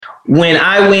When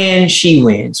I win, she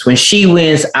wins. When she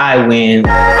wins, I win.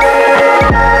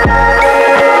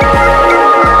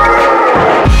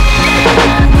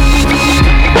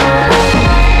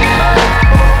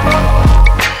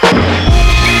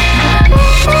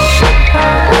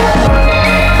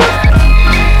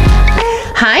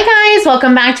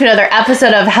 Welcome back to another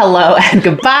episode of Hello and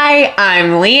Goodbye.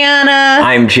 I'm Leanna.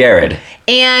 I'm Jared.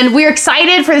 And we're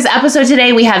excited for this episode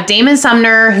today. We have Damon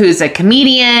Sumner, who's a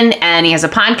comedian, and he has a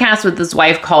podcast with his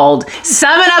wife called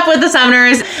Sum It Up with the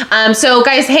Sumners. So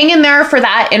guys, hang in there for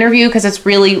that interview because it's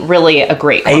really, really a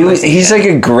great conversation. He's like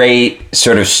a great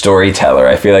sort of storyteller.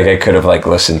 I feel like I could have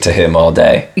listened to him all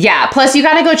day. Yeah. Plus, you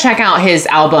got to go check out his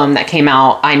album that came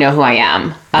out, I Know Who I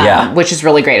Am, which is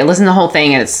really great. I listened to the whole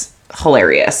thing and it's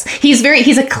hilarious. He's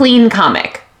a clean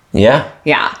comic. Yeah.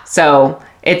 Yeah. So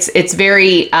it's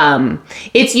very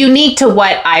it's unique to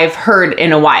what I've heard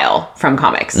in a while from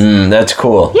comics. That's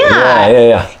cool.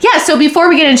 Yeah. So before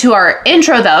we get into our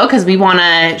intro though, because we want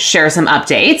to share some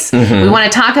updates, we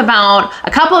want to talk about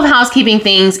a couple of housekeeping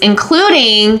things,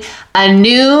 including a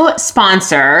new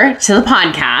sponsor to the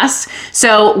podcast.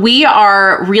 So we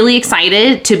are really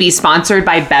excited to be sponsored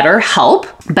by BetterHelp.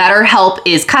 BetterHelp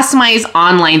is customized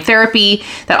online therapy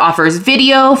that offers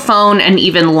video, phone, and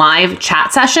even live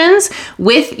chat sessions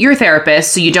with your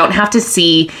therapist, so you don't have to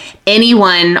see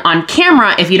anyone on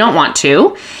camera if you don't want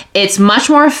to. It's much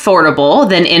more affordable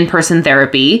than in-person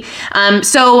therapy.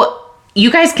 So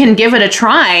you guys can give it a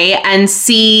try and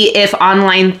see if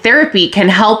online therapy can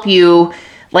help you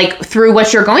through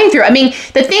what you're going through. I mean,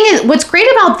 the thing is, what's great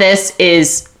about this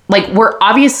is we're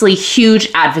obviously huge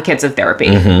advocates of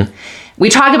therapy. We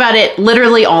talk about it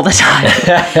literally all the time.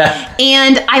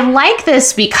 And I like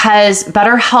this because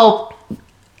BetterHelp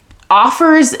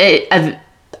offers a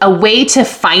way to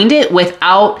find it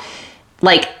without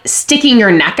sticking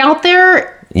your neck out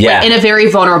there in a very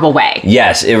vulnerable way.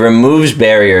 Yes, it removes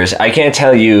barriers. I can't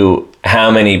tell you how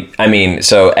many,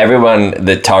 so everyone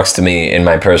that talks to me in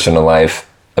my personal life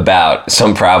about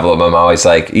some problem, I'm always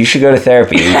like, you should go to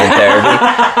therapy. Are you in therapy?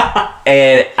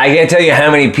 And I can't tell you how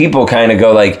many people kind of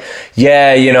go I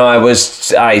was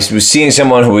seeing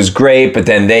someone who was great, but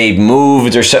then they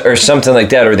moved or something like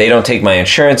that, or they don't take my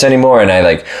insurance anymore. And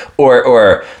I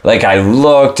I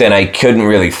looked and I couldn't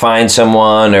really find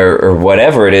someone or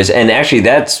whatever it is. And actually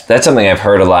that's something I've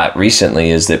heard a lot recently,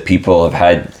 is that people have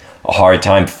had a hard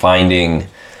time finding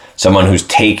someone who's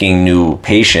taking new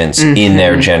patients in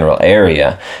their general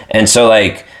area. And so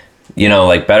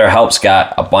BetterHelp's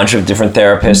got a bunch of different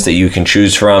therapists that you can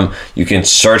choose from. You can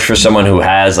search for someone who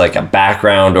has a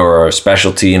background or a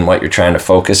specialty in what you're trying to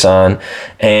focus on,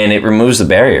 and it removes the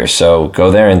barriers. So go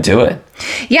there and do it.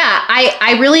 Yeah,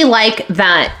 I really like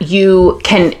that you'll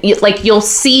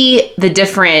see the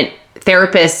different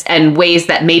therapists and ways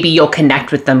that maybe you'll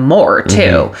connect with them more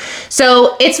too.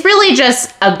 So it's really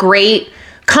just a great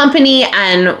company,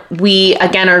 and we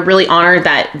again are really honored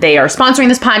that they are sponsoring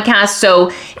this podcast.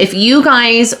 So if you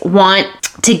guys want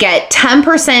to get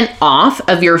 10% off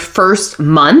of your first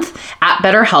month at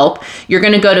BetterHelp, you're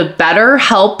going to go to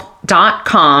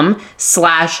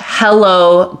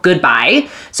BetterHelp.com/hello goodbye.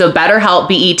 So BetterHelp,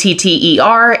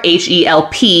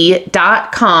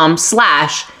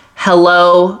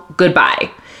 BetterHelp.com/hello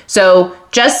goodbye. So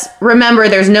just remember,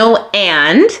 there's no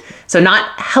and. So not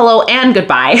hello and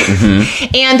goodbye.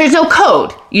 And there's no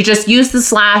code. You just use the /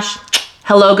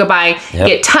 hello goodbye. Yep.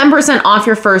 Get 10% off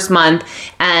your first month.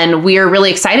 And we are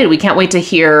really excited. We can't wait to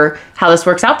hear how this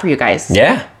works out for you guys.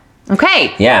 Yeah.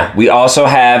 Okay. Yeah. We also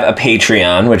have a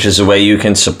Patreon, which is a way you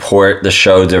can support the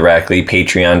show directly.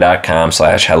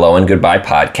 Patreon.com/hello and goodbye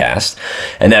podcast.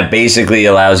 And that basically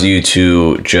allows you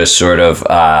to just sort of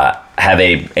have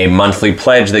a monthly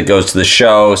pledge that goes to the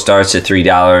show. Starts at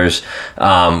 $3.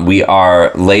 We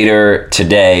are later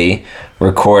today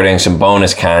recording some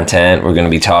bonus content. We're going to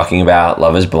be talking about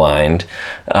Love is Blind,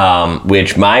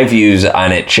 which my views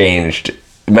on it changed.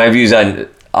 My views on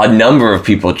a number of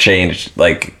people changed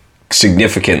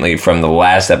significantly from the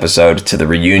last episode to the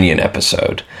reunion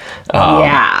episode.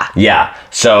 Yeah.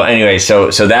 So anyway,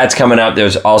 so that's coming up.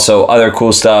 There's also other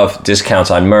cool stuff, discounts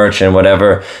on merch and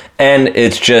whatever. And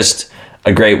it's just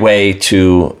a great way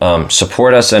to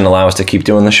support us and allow us to keep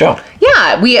doing the show.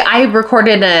 Yeah, I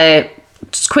recorded a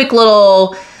quick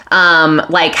little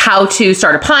how to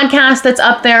start a podcast that's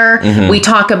up there. We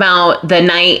talk about the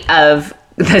night of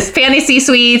fantasy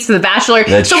suites, the Bachelor.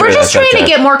 That's so true, we're just that's trying okay. to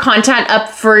get more content up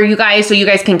for you guys so you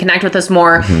guys can connect with us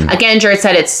more. Again, Jared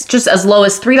said it's just as low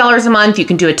as $3 a month. You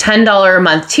can do a $10 a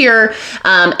month tier.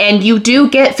 And you do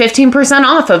get 15%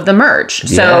 off of the merch.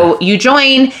 So you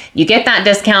join, you get that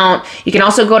discount. You can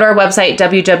also go to our website,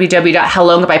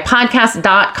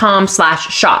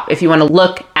 www.helloandgoodbyepodcast.com/shop if you want to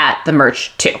look at the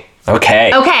merch too.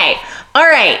 Okay. Okay. All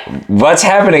right. What's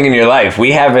happening in your life?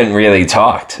 We haven't really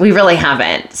talked. We really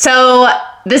haven't. So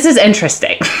this is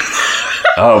interesting.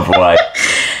 Oh, boy.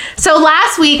 So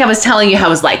last week I was telling you how I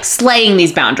was like slaying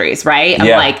these boundaries, right? I'm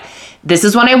like, this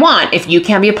is what I want. If you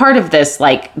can't be a part of this,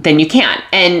 like, then you can't.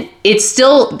 And it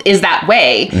still is that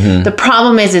way. The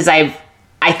problem is I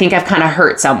think I've kind of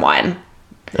hurt someone.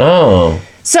 Oh.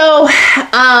 So,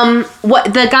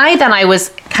 what the guy that I was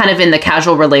kind of in the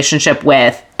casual relationship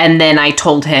with, and then I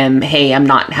told him, hey, I'm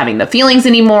not having the feelings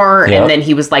anymore. Yep. And then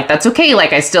he was like, that's okay.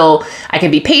 Like, I can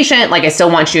be patient. Like, I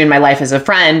still want you in my life as a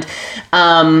friend.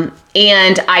 And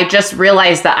I just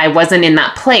realized that I wasn't in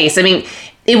that place. I mean,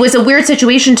 it was a weird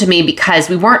situation to me because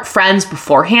we weren't friends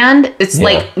beforehand. It's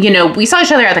like, you know, we saw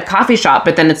each other at the coffee shop,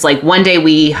 but then it's like one day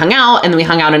we hung out and then we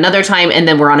hung out another time and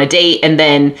then we're on a date and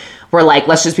then we're like,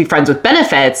 let's just be friends with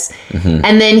benefits.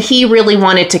 And then he really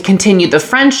wanted to continue the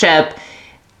friendship.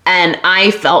 And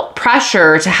I felt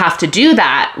pressure to have to do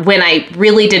that when I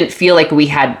really didn't feel like we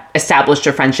had established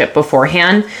a friendship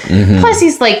beforehand. Plus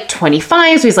he's like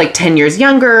 25, so he's like 10 years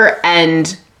younger.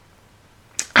 And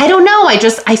I don't know.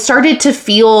 I started to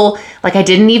feel like I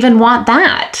didn't even want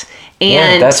that.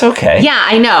 And that's okay. Yeah,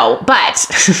 I know. But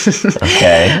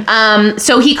Okay.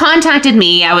 so he contacted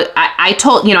me. I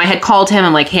told, you know, I had called him.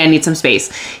 I'm like, hey, I need some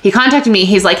space. He contacted me.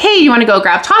 He's like, hey, you want to go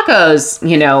grab tacos,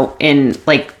 you know, in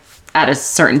like at a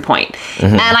certain point.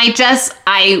 And I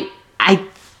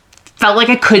felt like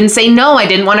I couldn't say no. I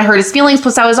didn't want to hurt his feelings.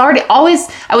 Plus I was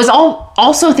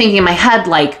also thinking in my head,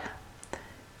 like,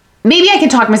 maybe I can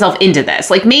talk myself into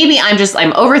this. Like, maybe I'm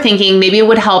overthinking. Maybe it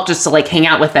would help just to like hang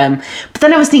out with them. But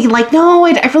then I was thinking like, no,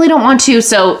 I really don't want to.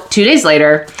 So 2 days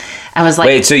later, I was like,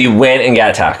 wait, so you went and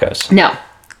got tacos? No,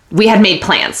 we had made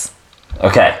plans.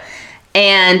 Okay.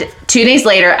 And 2 days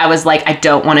later, I was like, I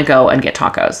don't want to go and get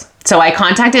tacos. So I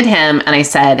contacted him and I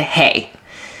said, hey,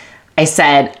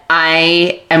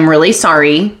 I am really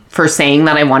sorry for saying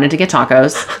that I wanted to get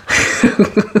tacos.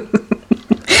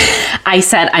 I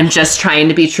said, I'm just trying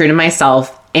to be true to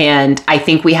myself. And I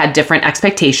think we had different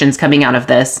expectations coming out of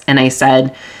this. And I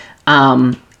said,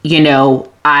 you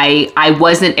know, I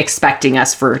wasn't expecting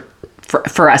us for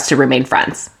us to remain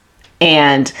friends.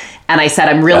 And I said,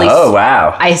 I'm really, oh,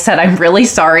 wow. I said, I'm really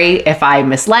sorry if I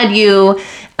misled you.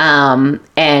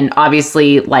 And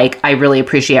obviously, like, I really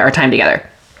appreciate our time together.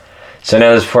 So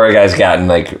now this poor guy's gotten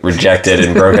like rejected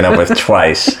and broken up with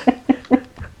twice.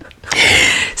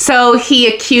 So he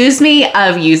accused me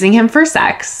of using him for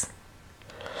sex.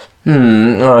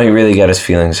 Oh, he really got his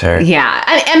feelings hurt. Yeah.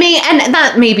 I mean, and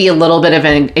that may be a little bit of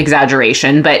an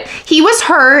exaggeration, but he was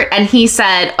hurt and he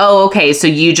said, oh, okay, so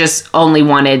you just only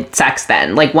wanted sex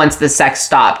then. Like once the sex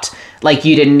stopped, like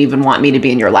you didn't even want me to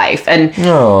be in your life. And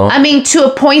I mean, to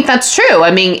a point, that's true.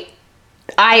 I mean,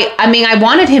 I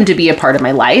wanted him to be a part of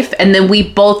my life. And then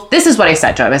this is what I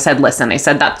said to him. I said, listen,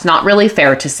 that's not really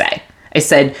fair to say. I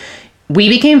said, we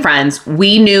became friends.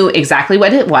 We knew exactly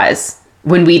what it was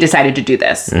when we decided to do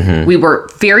this. We were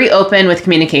very open with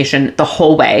communication the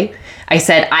whole way. I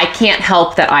said, I can't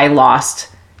help that I lost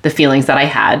the feelings that I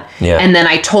had. Yeah. And then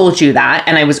I told you that,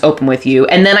 and I was open with you.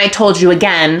 And then I told you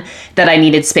again that I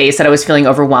needed space, that I was feeling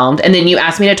overwhelmed. And then you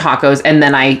asked me to tacos, and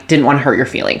then I didn't want to hurt your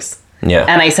feelings. Yeah.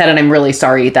 And I said, and I'm really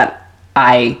sorry that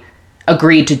I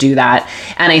agreed to do that.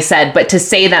 And I said, but to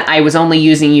say that I was only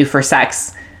using you for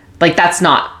sex, like that's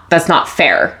not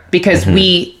fair, because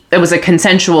it was a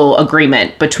consensual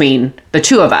agreement between the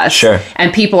two of us. Sure.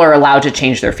 And people are allowed to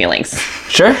change their feelings.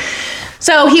 Sure.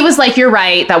 So he was like, you're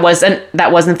right. That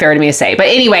wasn't fair to me to say. But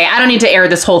anyway, I don't need to air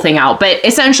this whole thing out. But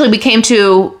essentially we came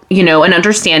to, an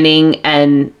understanding,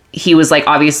 and he was like,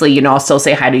 obviously, I'll still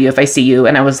say hi to you if I see you.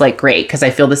 And I was like, great, because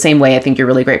I feel the same way. I think you're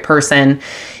a really great person.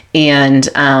 And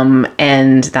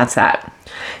that's that.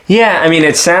 Yeah, I mean,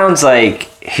 it sounds like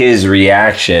his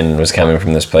reaction was coming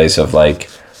from this place of like,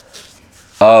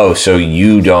 oh, so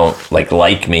you don't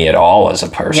like me at all as a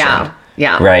person. Yeah.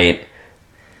 Yeah. Right.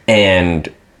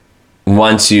 And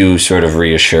once you sort of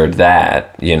reassured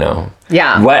that, Yeah.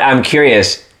 I'm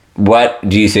curious, what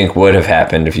do you think would have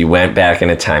happened if you went back in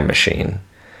a time machine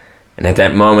and at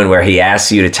that moment where he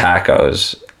asked you to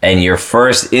tacos and your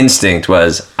first instinct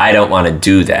was, I don't want to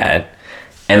do that.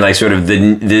 And sort of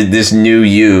this new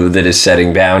you that is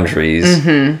setting boundaries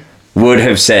would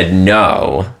have said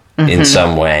no in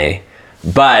some way.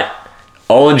 but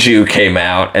old you came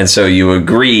out, and so you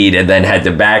agreed and then had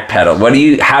to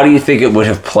backpedal. How do you think it would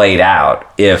have played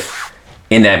out if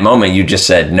in that moment you just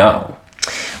said no?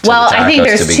 Well, I think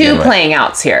there's two playing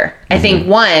outs here. I think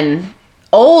one,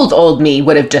 old me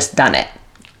would have just done it.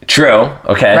 True.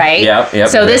 Okay. Right? Yep.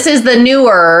 So this is the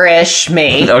newer-ish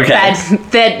me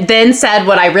that then said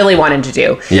what I really wanted to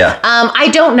do. Yeah. I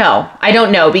don't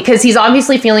know because he's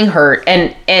obviously feeling hurt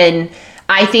and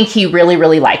I think he really,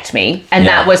 really liked me. And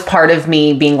that was part of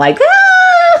me being like,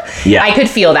 yeah. I could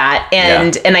feel that.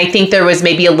 And I think there was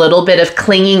maybe a little bit of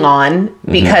clinging on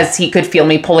because he could feel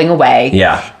me pulling away.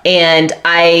 Yeah. And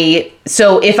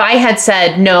so if I had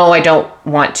said, no, I don't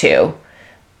want to,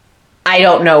 I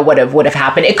don't know what would have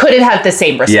happened. It could have had the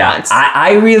same response. Yeah,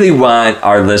 I really want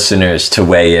our listeners to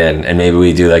weigh in, and maybe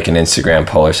we do like an Instagram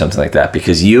poll or something like that,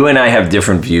 because you and I have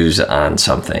different views on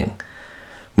something,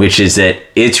 which is that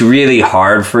it's really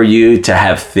hard for you to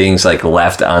have things like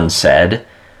left unsaid.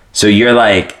 So you're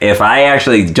like, if I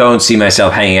actually don't see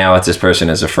myself hanging out with this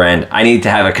person as a friend, I need to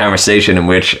have a conversation in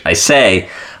which I say,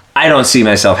 I don't see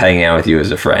myself hanging out with you as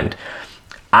a friend.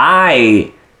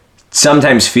 I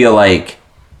sometimes feel like,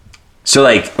 so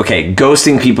like, okay,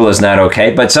 ghosting people is not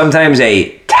okay, but sometimes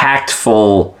a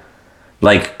tactful,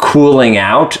 like cooling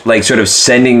out, like sort of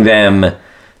sending them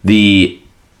the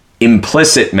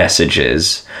implicit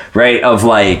messages, right? Of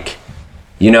like,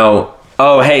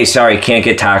 oh, hey, sorry, can't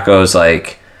get tacos,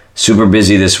 like super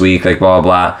busy this week, like blah,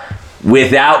 blah, blah,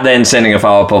 without then sending a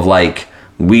follow-up of like,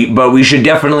 but we should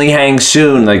definitely hang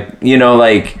soon. Like,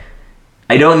 like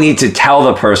I don't need to tell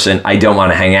the person I don't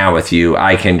want to hang out with you.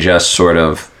 I can just sort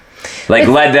of like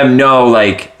let them know,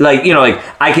 like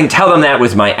I can tell them that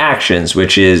with my actions,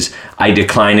 which is I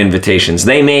decline invitations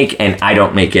they make and I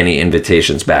don't make any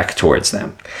invitations back towards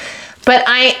them. But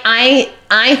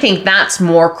I think that's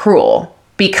more cruel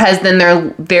because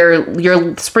then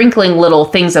you're sprinkling little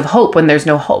things of hope when there's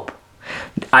no hope.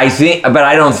 But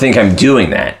I don't think I'm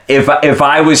doing that. If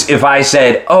I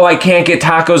said, oh, I can't get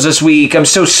tacos this week, I'm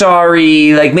so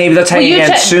sorry, like maybe let's hang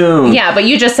out soon. Yeah, but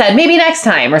you just said maybe next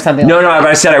time or something. No, but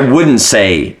I said I wouldn't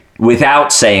say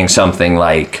without saying something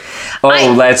like,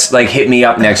 let's like hit me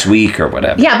up next week or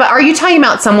whatever. Yeah, but are you talking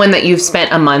about someone that you've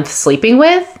spent a month sleeping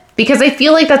with? Because I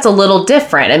feel like that's a little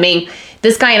different. I mean,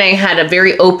 this guy and I had a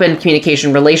very open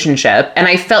communication relationship, and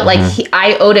I felt like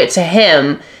I owed it to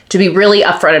him to be really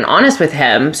upfront and honest with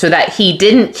him so that he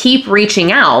didn't keep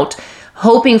reaching out,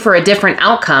 hoping for a different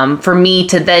outcome for me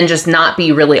to then just not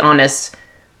be really honest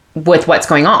with what's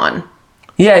going on.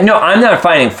 Yeah, no, I'm not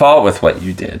finding fault with what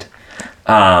you did.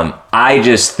 I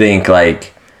just think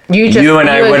like you and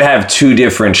I would have two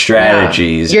different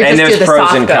strategies, and there's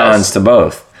pros and cons to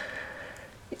both.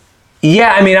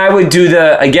 Yeah, I mean, I would do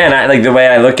like the way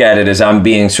I look at it is I'm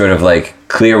being sort of like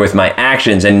clear with my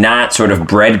actions and not sort of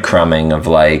breadcrumbing of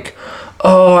like,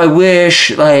 oh, I wish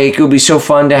like it would be so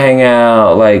fun to hang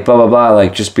out, like blah, blah, blah.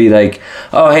 Like just be like,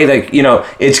 oh, hey, like,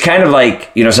 it's kind of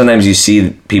like, sometimes you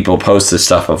see people post this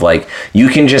stuff of like, you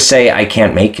can just say, I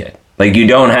can't make it. Like you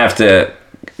don't have to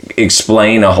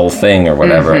explain a whole thing or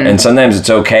whatever. And sometimes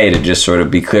it's okay to just sort of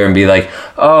be clear and be like,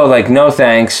 oh, like no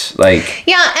thanks, like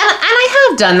yeah. And I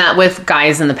have done that with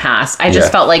guys in the past. I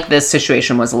just felt like this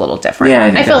situation was a little different. Yeah,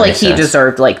 I feel like he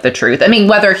deserved like the truth. I mean,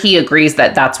 whether he agrees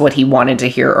that that's what he wanted to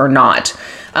hear or not,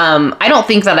 I don't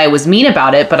think that I was mean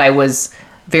about it, but I was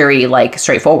very like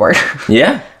straightforward.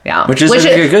 Yeah. Which is a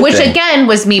good thing. Which again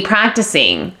was me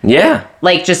practicing. Yeah.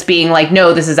 Like just being like,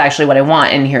 no, this is actually what I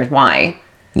want and here's why.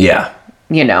 Yeah.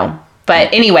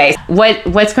 But anyway,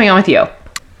 what's going on with you?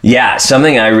 Yeah,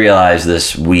 something I realized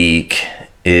this week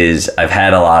is I've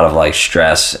had a lot of like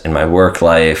stress in my work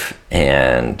life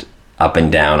and up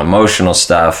and down emotional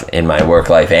stuff in my work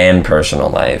life and personal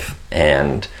life.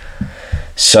 And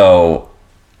so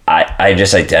I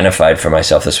just identified for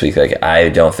myself this week, like I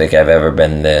don't think I've ever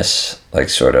been this like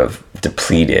sort of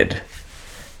depleted.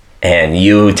 And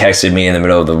you texted me in the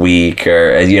middle of the week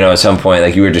or, at some point,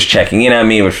 like you were just checking in on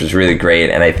me, which was really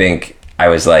great. And I think I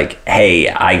was like, hey,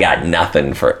 I got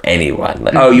nothing for anyone.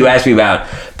 Like, oh, you asked me about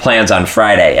plans on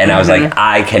Friday. And I was like,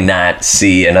 I cannot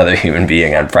see another human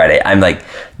being on Friday. I'm like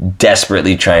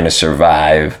desperately trying to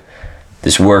survive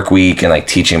this work week and like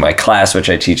teaching my class, which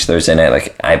I teach Thursday night.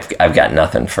 Like I've got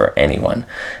nothing for anyone.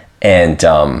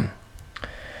 And,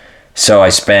 so I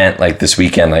spent like this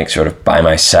weekend, like sort of by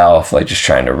myself, like just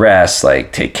trying to rest,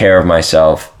 like take care of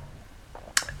myself.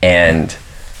 And,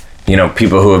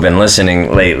 people who have been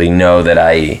listening lately know that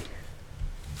I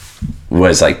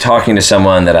was like talking to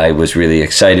someone that I was really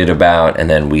excited about. And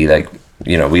then we like,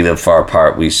 we live far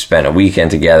apart. We spent a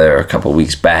weekend together a couple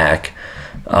weeks back.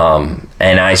 And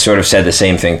I sort of said the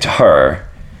same thing to her,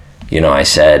 I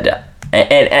said,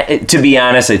 and to be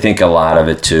honest, I think a lot of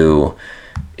it too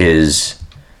is,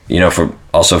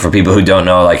 for people who don't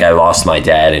know, like I lost my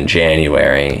dad in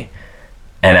January,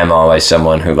 and I'm always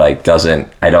someone who like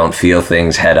I don't feel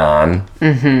things head on.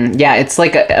 Mm-hmm. Yeah, it's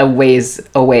like a ways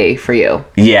away for you.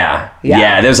 Yeah.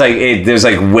 There's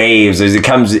like waves. It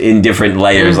comes in different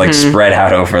layers, like spread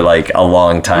out over like a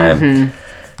long time.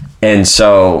 And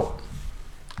so,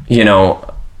 I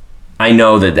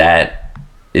know that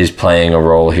is playing a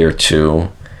role here too.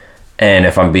 And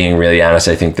if I'm being really honest,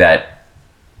 I think that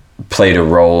played a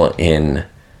role in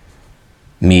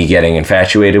me getting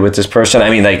infatuated with this person. I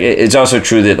mean, like, it's also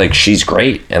true that like she's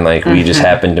great, and like we just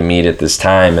happened to meet at this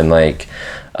time, and like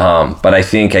but I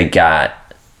think I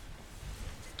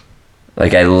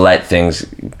let things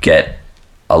get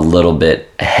a little bit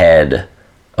ahead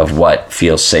of what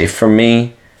feels safe for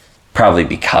me, probably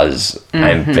because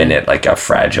I've been at like a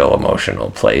fragile emotional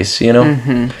place,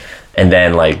 and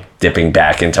then like dipping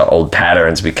back into old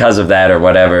patterns because of that or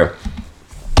whatever.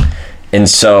 And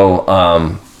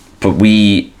so but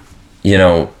we,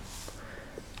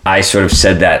 I sort of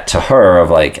said that to her of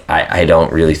like, I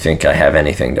don't really think I have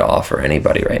anything to offer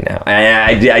anybody right now.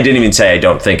 I didn't even say I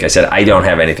don't think. I said I don't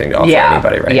have anything to offer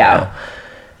anybody right now.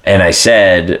 And I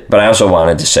said, but I also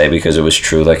wanted to say, because it was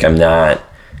true, like I'm not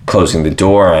closing the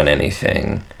door on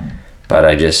anything, but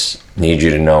I just need you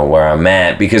to know where I'm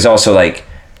at. Because also like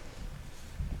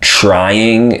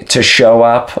trying to show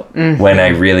up when I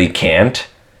really can't,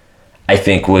 I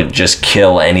think would just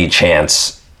kill any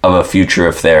chance of a future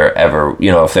if there ever,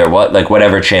 if there was like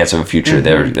whatever chance of a future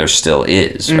there still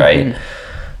is, right?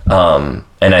 And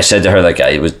I said to her, like,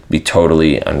 it would be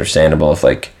totally understandable if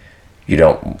like you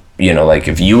don't, like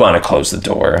if you want to close the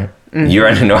door, you're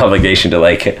under no obligation to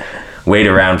like wait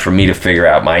around for me to figure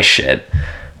out my shit.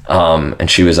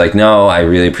 And she was like, no, I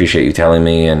really appreciate you telling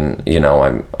me, and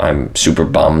I'm super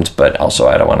bummed, but also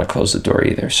I don't want to close the door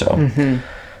either. So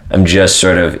I'm just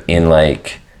sort of in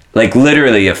like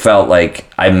literally it felt like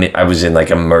I was in like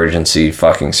emergency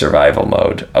fucking survival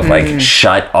mode of like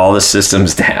shut all the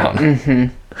systems down,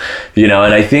 and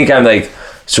I think I'm like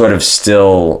sort of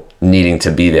still needing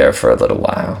to be there for a little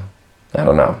while. I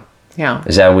don't know. Yeah.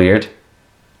 Is that weird?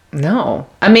 No.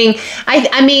 I mean,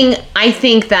 I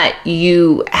think that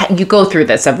you go through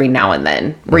this every now and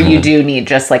then where you do need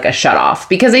just like a shut off,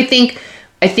 because I think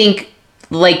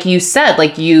like you said,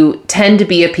 like you tend to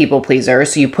be a people pleaser,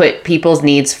 so you put people's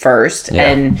needs first.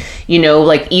 And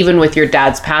like even with your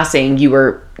dad's passing, you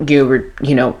were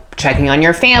checking on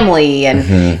your family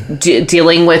and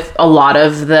dealing with a lot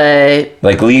of the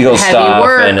like legal stuff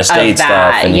and estate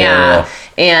stuff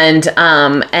and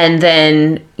and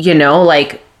then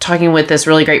like talking with this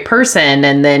really great person,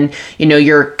 and then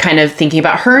you're kind of thinking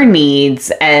about her needs,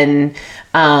 and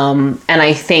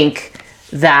I think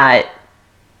that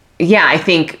I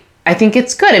think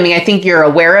it's good. I mean, I think you're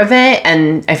aware of it,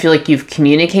 and I feel like you've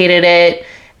communicated it,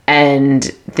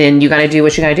 and then you got to do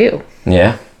what you got to do.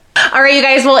 Yeah. All right, you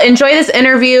guys, will enjoy this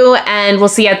interview, and we'll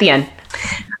see you at the end.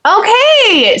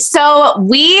 Okay, so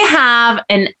we have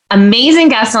an amazing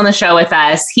guest on the show with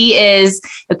us. He is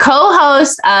the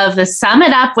co-host of the Sum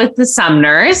It Up with the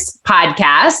Sumners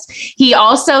podcast. He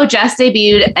also just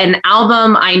debuted an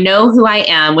album, I Know Who I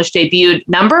Am, which debuted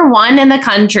 #1 in the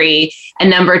country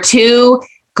and #2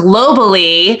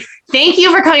 globally. Thank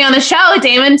you for coming on the show,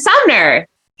 Damon Sumner.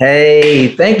 Hey,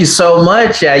 thank you so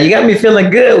much. You got me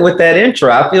feeling good with that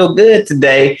intro. I feel good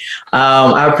today.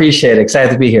 I appreciate it.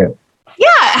 Excited to be here.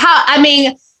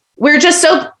 Yeah, we're just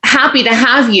so happy to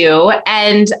have you.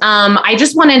 And I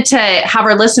just wanted to have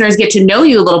our listeners get to know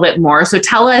you a little bit more. So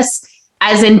tell us,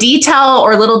 as in detail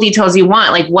or little details you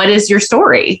want, like, what is your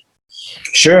story?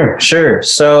 Sure.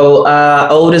 So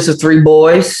oldest of 3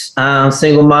 boys,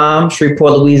 single mom,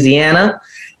 Shreveport, Louisiana.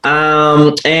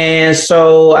 And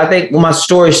so I think my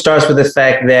story starts with the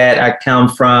fact that I come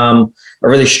from a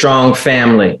really strong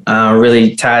family,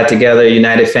 really tied together,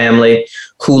 united family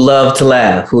who love to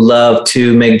laugh, who love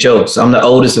to make jokes. I'm the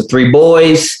oldest of 3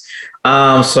 boys.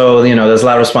 So, there's a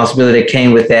lot of responsibility that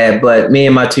came with that. But me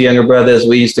and my 2 younger brothers,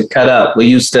 we used to cut up. We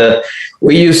used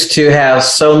to have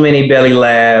so many belly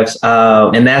laughs.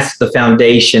 And that's the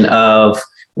foundation of,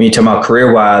 when you talk about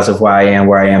career-wise, of why I am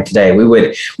where I am today. We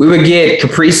would get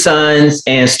Capri Suns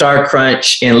and Star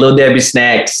Crunch and Little Debbie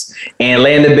snacks and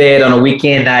lay in the bed on a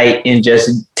weekend night and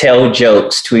just tell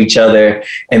jokes to each other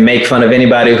and make fun of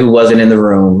anybody who wasn't in the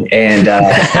room. And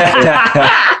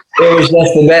it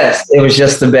was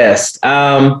just the best.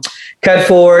 Cut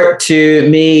forward to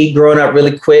me growing up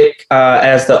really quick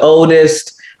as the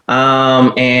oldest.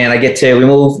 And we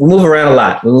move around a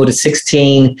lot. We moved to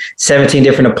 16, 17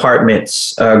 different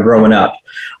apartments growing up.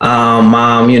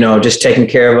 Mom, just taking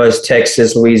care of us,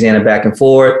 Texas, Louisiana, back and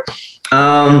forth.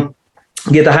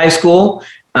 Get to high school.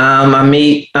 I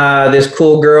meet this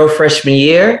cool girl freshman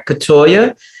year,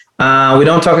 Katoya. We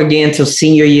don't talk again until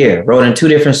senior year. Rode in two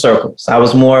different circles. I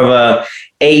was more of a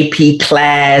AP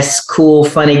class, cool,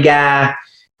 funny guy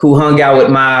who hung out with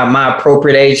my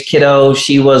appropriate age kiddos.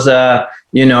 She was a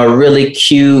really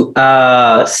cute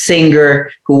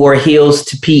singer who wore heels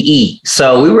to PE.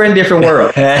 So we were in different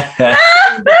worlds.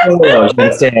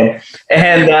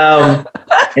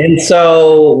 And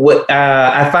so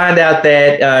I find out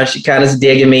that she kind of is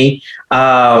digging me.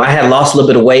 I had lost a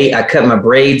little bit of weight. I cut my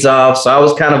braids off, so I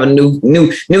was kind of a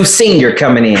new senior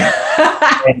coming in.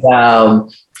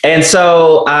 And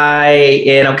so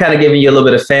I'm kind of giving you a little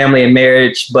bit of family and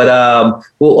marriage, but I'm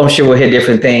sure we'll hit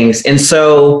different things. And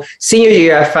so senior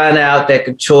year, I find out that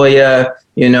Katoya,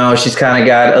 she's kind of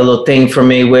got a little thing for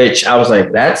me, which I was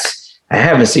like, I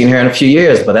haven't seen her in a few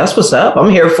years, but that's what's up. I'm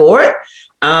here for it.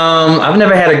 I've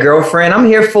never had a girlfriend. I'm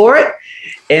here for it.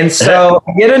 And so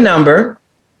I get a number,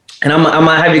 and I'm going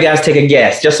to have you guys take a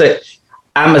guess.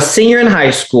 I'm a senior in high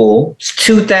school. It's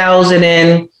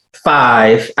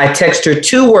 2005. I text her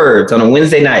 2 words on a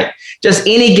Wednesday night. Just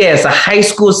any guess, a high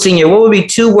school senior, what would be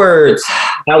 2 words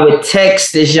I would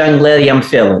text this young lady I'm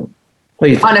feeling? What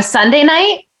do you think? On a Sunday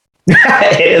night?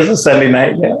 It is a Sunday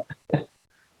night, yeah.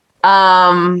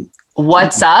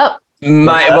 What's up?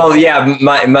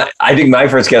 I think my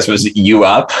first guess was you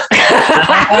up.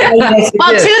 Well,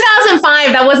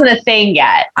 2005, that wasn't a thing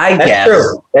yet. I That's guess.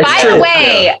 true. By the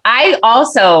way, I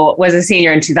also was a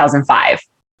senior in 2005.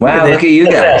 Wow, look at you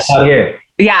guys. Out here.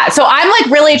 Yeah, so I'm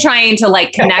like really trying to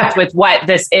like connect with what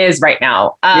this is right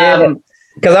now.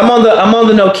 Because I'm on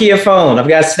the Nokia phone. I've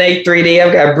got Snake 3D.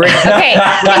 I've got Brick. Okay,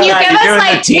 can you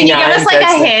give us like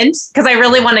a hint? Because I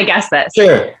really want to guess this.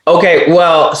 Sure. Okay.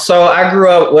 Well, so I grew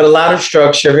up with a lot of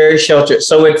structure, very sheltered.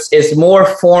 So it's more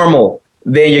formal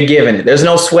than you're giving it. There's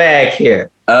no swag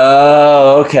here.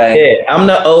 Oh, okay. Yeah, I'm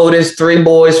the oldest, 3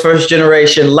 boys, first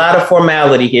generation. A lot of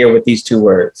formality here with these 2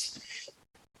 words.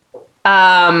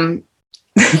 To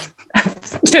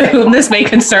whom this may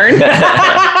concern.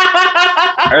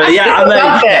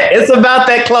 It's about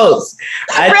that close.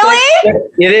 Really?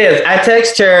 It is. I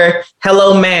text her,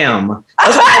 "Hello, ma'am."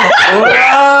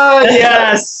 Oh,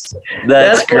 yes.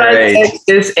 That's what I great. text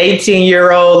this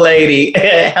 18-year-old lady.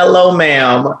 "Hello,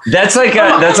 ma'am." That's like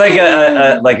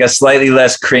a slightly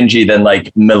less cringy than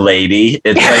like milady.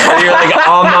 It's like you're like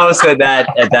almost at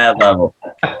that level.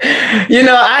 I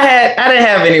didn't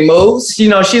have any moves.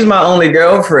 She's my only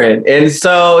girlfriend, and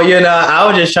so I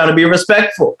was just trying to be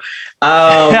respectful.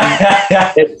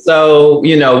 And so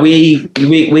we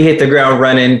hit the ground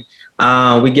running.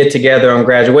 We get together on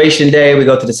graduation day. We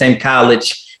go to the same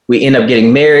college. We end up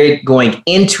getting married, going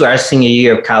into our senior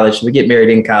year of college. We get married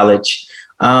in college,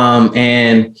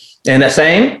 and the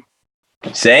same.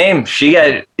 Same. She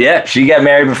got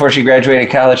married before she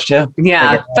graduated college too.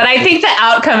 Yeah, but I think the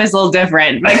outcome is a little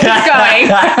different. But keep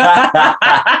going.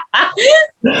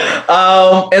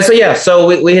 And so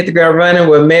we hit the ground running.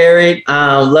 We're married,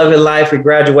 loving life. We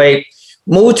graduate,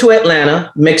 move to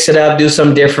Atlanta, mix it up, do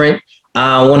something different.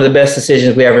 One of the best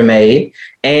decisions we ever made.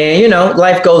 And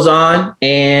life goes on,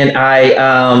 and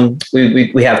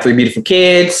we have 3 beautiful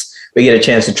kids. We get a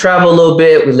chance to travel a little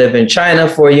bit. We live in China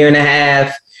for a year and a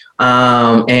half.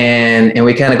 And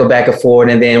we kind of go back and forth,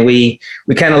 and then we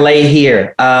kind of lay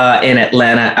here in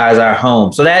Atlanta as our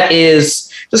home. So that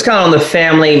is just kind of on the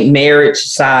family marriage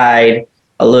side,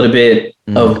 a little bit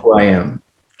of who I am.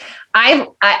 I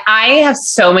have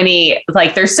so many,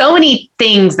 there's so many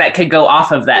things that could go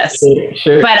off of this,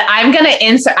 Sure. but I'm going to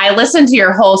insert, I listened to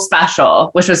your whole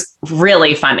special, which was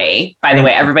really funny. By the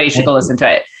way, everybody should go listen to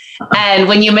it. And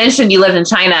when you mentioned you lived in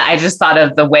China, I just thought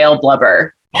of the whale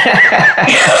blubber.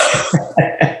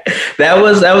 That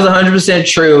was 100%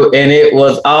 true, and it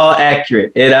was all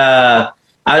accurate. I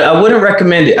wouldn't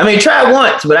recommend it. I mean, try it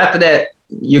once, but after that,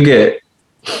 you're good.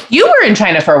 You were in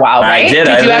China for a while, right? I did.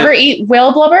 Did you ever eat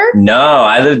whale blubber? No,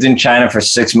 I lived in China for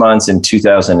 6 months in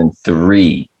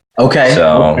 2003. Okay.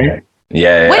 So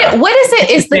yeah. What is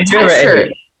it? Is the texture?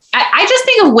 I just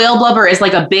think of whale blubber as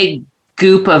like a big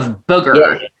goop of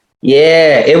booger.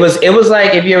 Yeah, it was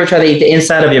like if you ever try to eat the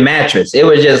inside of your mattress, it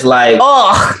was just like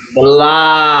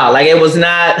blah. Like it was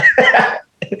not.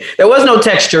 There was no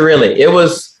texture really. It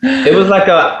was like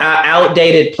a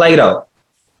outdated Play-Doh.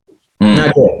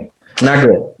 Not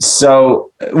good.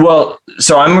 So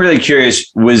I'm really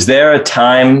curious. Was there a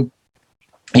time,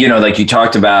 like you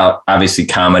talked about, obviously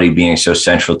comedy being so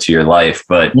central to your life,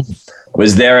 but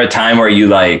was there a time where you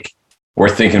were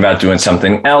thinking about doing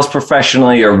something else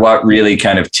professionally, or what really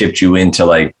kind of tipped you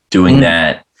into doing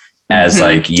that? as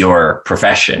like your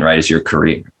profession, right? As your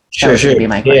career. That was gonna be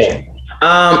my question.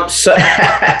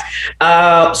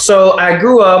 So I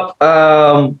grew up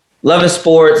loving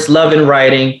sports, loving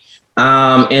writing.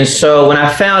 And so when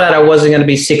I found out I wasn't going to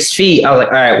be 6 feet, I was like,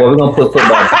 all right, well, we're going to put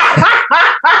football.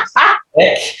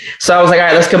 So I was like, all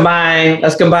right, let's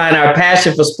combine our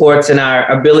passion for sports and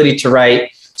our ability to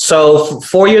write. So for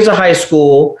 4 years of high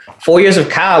school, 4 years of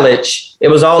college, it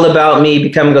was all about me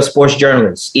becoming a sports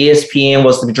journalist. ESPN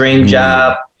was the dream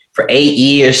job for 8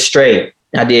 years straight.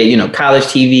 I did, college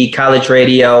TV, college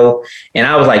radio, and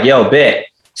I was like, yo, bet.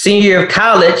 Senior year of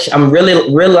college, I'm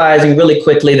really realizing really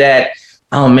quickly that,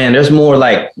 oh man, there's more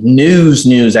like news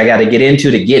I got to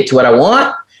get to what I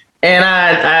want. And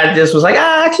I just was like,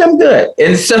 actually, I'm good.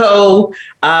 And so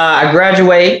I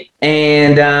graduate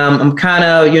and I'm kind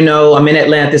of, I'm in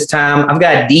Atlanta this time. I've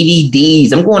got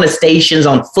DVDs. I'm going to stations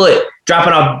on foot,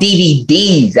 dropping off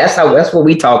DVDs. That's what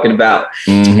we talking about.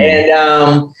 And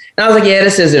I was like, yeah,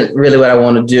 this isn't really what I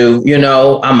want to do.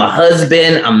 I'm a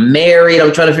husband. I'm married.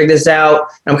 I'm trying to figure this out.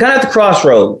 I'm kind of at the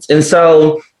crossroads. And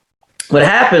so what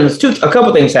happens, a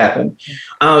couple things happen.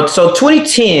 So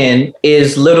 2010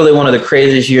 is literally one of the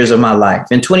craziest years of my life.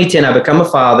 In 2010, I become a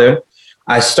father.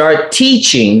 I start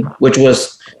teaching, which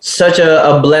was such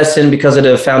a blessing because of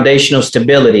the foundational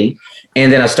stability.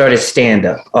 And then I started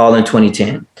stand-up all in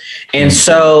 2010. And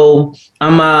so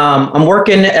I'm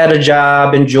working at a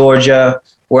job in Georgia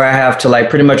where I have to like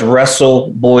pretty much wrestle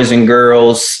boys and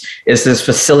girls. It's this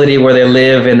facility where they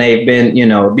live and they've been,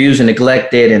 abused and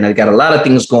neglected, and they've got a lot of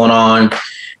things going on.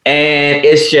 And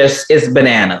it's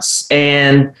bananas.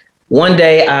 And one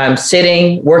day I'm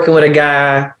sitting working with a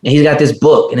guy and he's got this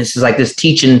book, and it's just like this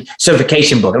teaching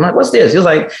certification book. I'm like, what's this? He was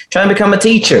like, trying to become a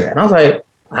teacher. And I was like,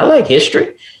 I like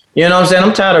history. You know what I'm saying?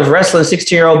 I'm tired of wrestling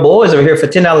 16-year-old boys over here for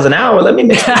 $10 an hour. Let me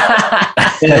make it.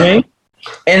 You know what I mean?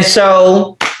 And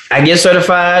so I get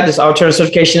certified, this alternative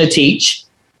certification to teach.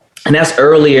 And that's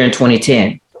earlier in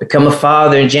 2010. Become a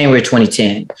father in January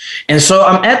 2010. And so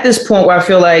I'm at this point where I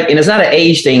feel like, and it's not an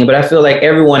age thing, but I feel like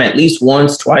everyone at least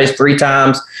once, twice, 3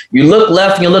 times, you look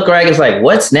left and you look right, it's like,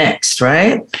 what's next,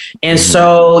 right? And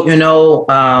so,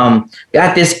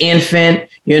 got this infant,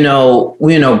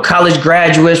 college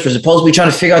graduates, we're supposed to be trying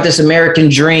to figure out this American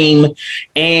dream.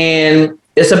 And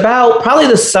it's about probably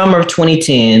the summer of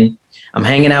 2010. I'm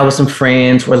hanging out with some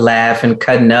friends, we're laughing,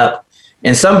 cutting up.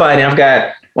 And I've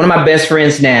got one of my best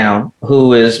friends now,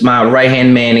 who is my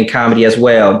right-hand man in comedy as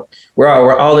well. We're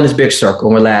all in this big circle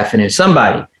and we're laughing. And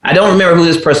somebody, I don't remember who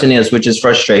this person is, which is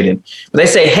frustrating, but they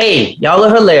say, hey, y'all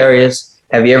are hilarious.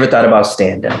 Have you ever thought about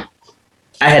stand-up?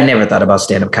 I had never thought about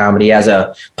stand-up comedy as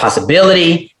a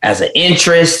possibility, as an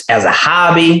interest, as a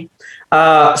hobby.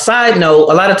 Side note,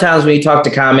 a lot of times when you talk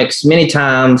to comics, many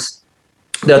times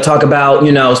they'll talk about,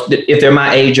 if they're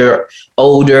my age or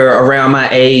older, around my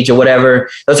age or whatever,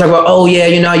 they'll talk about, oh yeah,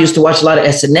 I used to watch a lot of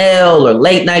SNL or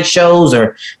late night shows,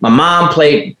 or my mom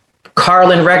played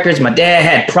Carlin Records. My dad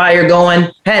had Pryor going.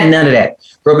 Had none of that.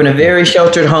 Grew up in a very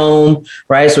sheltered home,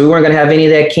 right? So we weren't going to have any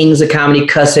of that Kings of Comedy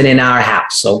cussing in our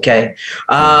house, okay?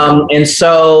 And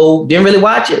so didn't really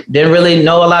watch it. Didn't really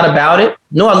know a lot about it.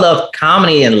 Know I love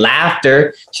comedy and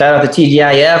laughter. Shout out to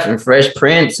TGIF and Fresh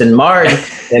Prince and Martin,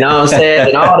 and all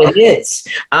the hits.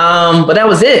 But that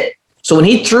was it. So when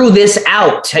he threw this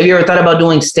out, have you ever thought about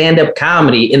doing stand-up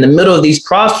comedy in the middle of these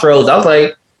crossroads? I was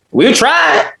like, we'll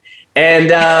try it.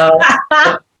 And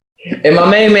and my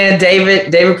main man,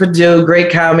 David Perdue,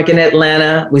 great comic in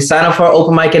Atlanta. We signed up for our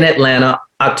open mic in Atlanta,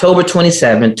 October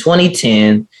 27,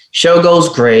 2010. Show goes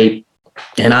great.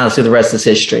 And honestly, the rest is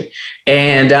history.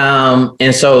 And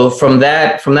so from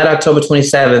that October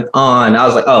 27th on, I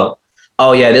was like,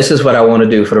 oh yeah, this is what I want to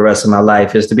do for the rest of my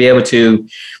life, is to be able to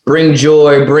bring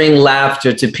joy, bring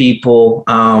laughter to people.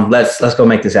 Let's go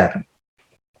make this happen.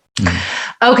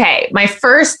 Okay, my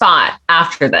first thought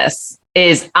after this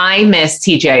is I miss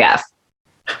TJF.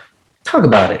 Talk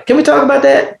about it. Can we talk about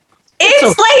that? It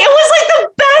was like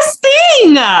the best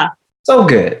thing. So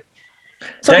good.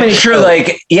 That's true.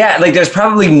 There's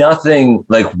probably nothing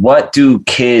like, what do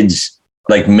kids,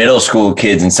 like middle school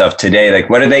kids and stuff today, like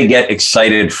what do they get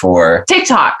excited for?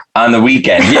 TikTok on the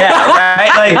weekend. Yeah,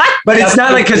 right. But it's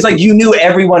not like, because you knew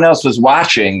everyone else was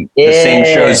watching the same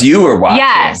shows you were watching.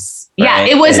 Yes. Right?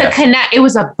 Yeah. It was a connect. It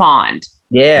was a bond.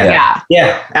 Yeah,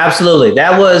 absolutely.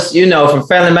 That was, from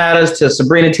Family Matters to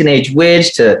Sabrina Teenage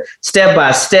Witch to Step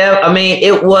by Step. I mean,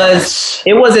 it was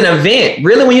an event.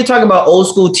 Really, when you talk about old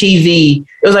school TV,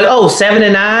 it was like, 7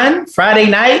 to 9, Friday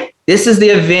night. This is the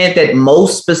event that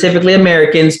most specifically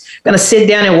Americans going to sit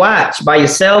down and watch by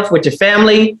yourself, with your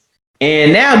family.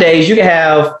 And nowadays you can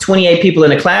have 28 people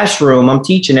in a classroom. I'm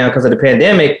teaching now because of the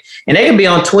pandemic, and they can be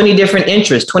on 20 different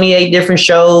interests, 28 different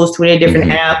shows, 28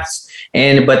 different apps.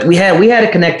 But we had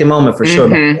a connecting moment for sure.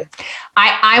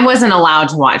 I wasn't allowed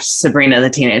to watch Sabrina the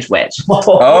Teenage Witch.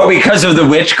 Oh, because of the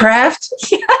witchcraft?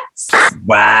 Yes.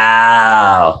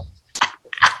 Wow.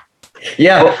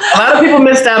 Yeah, a lot of people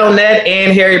missed out on that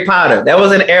and Harry Potter. That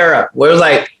was an era where it was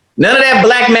like, none of that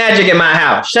black magic in my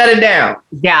house. Shut it down.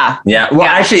 Yeah. Yeah. Well,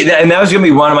 actually, and that was going to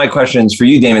be one of my questions for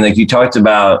you, Damon. Like you talked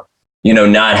about,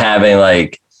 not having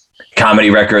like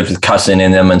comedy records with cussing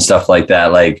in them and stuff like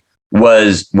that. Like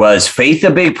was faith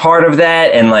a big part of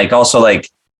that? And like, also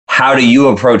like, how do you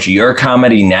approach your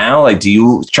comedy now? Like, do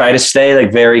you try to stay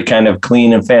like very kind of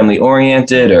clean and family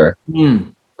oriented or?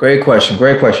 Great question.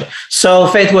 So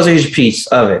faith was a huge piece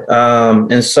of it.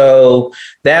 And so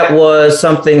that was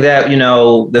something that,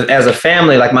 as a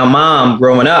family, like my mom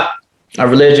growing up, our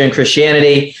religion,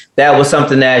 Christianity, that was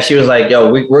something that she was like,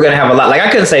 yo, we're going to have a lot. Like I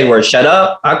couldn't say word shut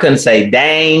up. I couldn't say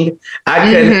dang. I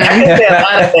couldn't say a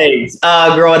lot of things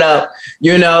growing up,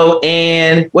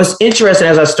 and what's interesting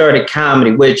as I started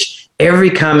comedy, which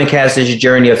every comic has this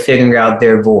journey of figuring out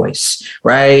their voice,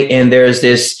 right? And there's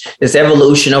this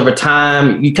evolution over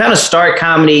time. You kind of start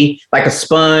comedy like a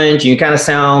sponge. You kind of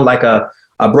sound like a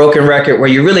broken record where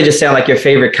you really just sound like your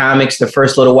favorite comics the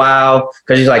first little while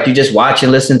because you just watch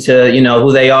and listen to,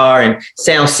 who they are and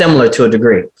sound similar to a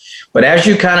degree. But as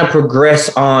you kind of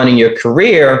progress on in your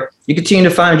career, you continue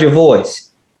to find your voice.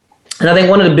 And I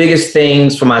think one of the biggest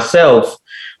things for myself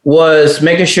was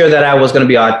making sure that I was going to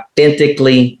be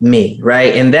authentically me,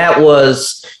 right? And that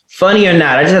was funny or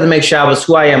not. I just had to make sure I was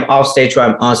who I am off stage, who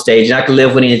I'm on stage, and I could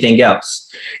live with anything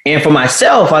else. And for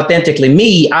myself, authentically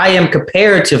me, I am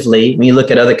comparatively, when you look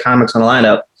at other comics on the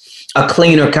lineup, a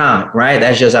cleaner comic, right?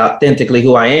 That's just authentically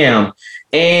who I am.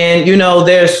 And,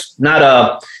 there's it's not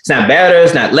better,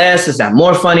 it's not less, it's not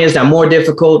more funny, it's not more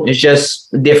difficult. It's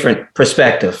just a different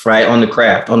perspective, right? On the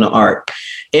craft, on the art.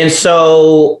 And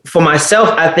so for myself,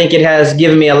 I think it has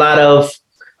given me a lot of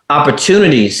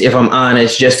opportunities, if I'm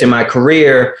honest, just in my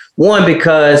career. One,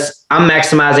 because I'm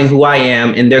maximizing who I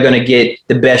am and they're going to get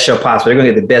the best show possible. They're going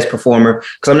to get the best performer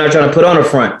because I'm not trying to put on a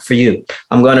front for you.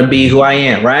 I'm going to be who I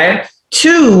am, right?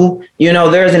 Two,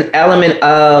 there's an element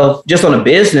of just on the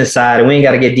business side, and we ain't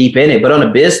got to get deep in it, but on the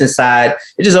business side,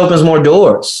 it just opens more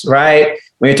doors, right?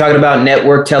 When you're talking about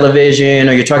network television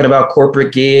or you're talking about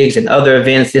corporate gigs and other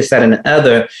events, this, that, and the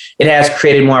other, it has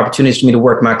created more opportunities for me to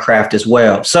work my craft as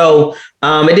well. So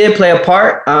it did play a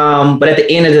part. But at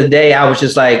the end of the day, I was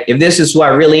just like, if this is who I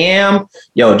really am,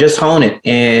 just hone it.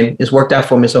 And it's worked out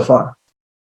for me so far.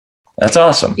 That's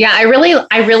awesome. Yeah, I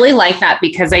really like that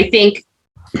because I think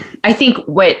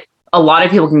what a lot of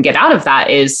people can get out of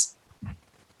that is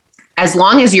as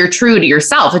long as you're true to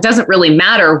yourself, it doesn't really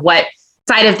matter what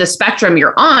side of the spectrum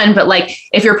you're on, but like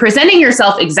if you're presenting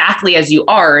yourself exactly as you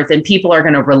are, then people are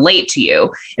going to relate to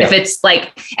you. Yeah. If it's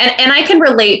like, and I can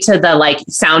relate to the like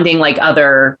sounding like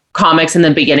other comics in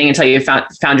the beginning until you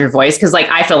found your voice. Cause like,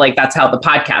 I feel like that's how the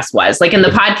podcast was. Like in the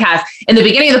podcast, in the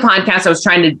beginning of the podcast, I was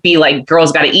trying to be like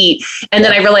Girls Gotta Eat. And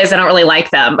then I realized I don't really like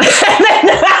them. And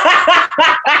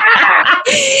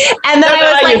then I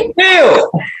was like,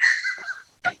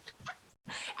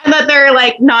 and that they're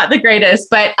like not the greatest,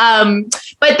 but then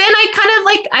I kind of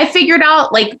like, I figured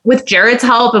out like with Jared's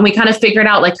help and we kind of figured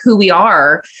out like who we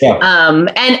are. Yeah.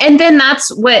 And then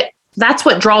that's what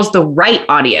draws the right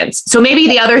audience. So maybe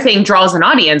the other thing draws an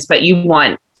audience, but you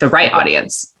want the right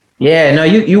audience. Yeah, no,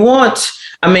 you want,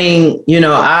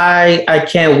 I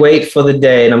can't wait for the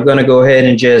day, and I'm going to go ahead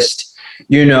and just,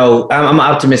 I'm an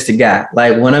optimistic guy.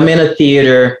 Like when I'm in a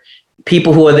theater,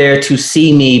 people who are there to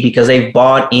see me because they've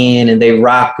bought in and they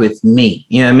rock with me.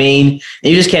 You know what I mean?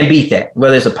 And you just can't beat that.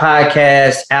 Whether it's a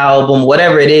podcast, album,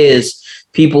 whatever it is,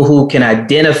 people who can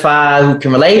identify, who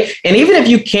can relate. And even if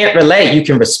you can't relate, you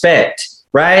can respect,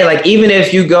 right? Like even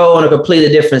if you go on a completely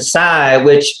different side,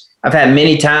 which I've had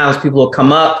many times, people will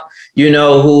come up,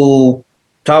 who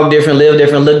talk different, live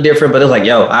different, look different, but it's like,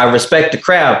 yo, I respect the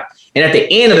crowd. And at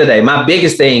the end of the day, my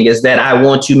biggest thing is that I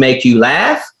want to make you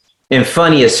laugh. And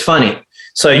funny is funny.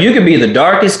 So you could be the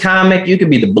darkest comic. You could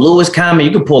be the bluest comic.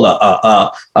 You could pull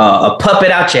a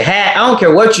puppet out your hat. I don't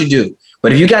care what you do.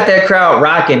 But if you got that crowd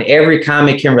rocking, every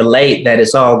comic can relate that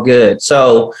it's all good.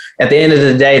 So at the end of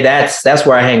the day, that's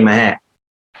where I hang my hat.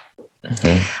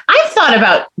 Mm-hmm. I've thought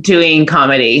about doing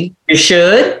comedy. You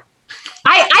should.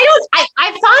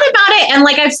 I've thought about it and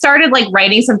like I've started like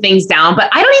writing some things down, but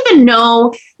I don't even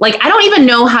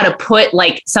know how to put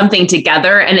like something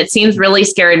together, and it seems really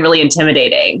scary and really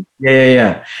intimidating.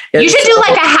 Yeah. You should do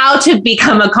like a how to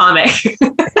become a comic.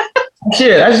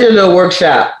 I should do a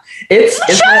workshop. It's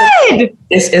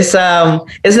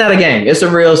not a game. It's a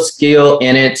real skill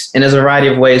in it, and there's a variety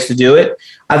of ways to do it.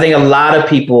 I think a lot of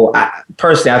people,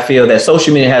 personally, I feel that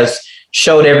social media has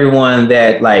showed everyone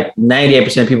that like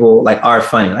 98% of people like are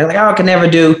funny. Like, oh, I can never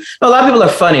do. No, a lot of people are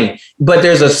funny, but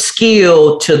there's a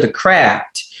skill to the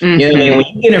craft. You know what I mean? When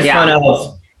you get in front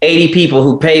of 80 people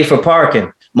who pay for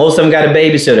parking, most of them got a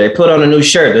babysitter. They put on a new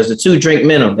shirt. There's a 2-drink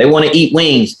minimum. They want to eat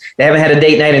wings. They haven't had a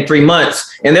date night in 3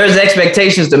 months. And there's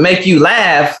expectations to make you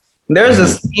laugh. There's a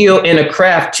skill and a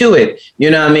craft to it.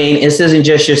 You know what I mean? This isn't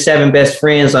just your 7 best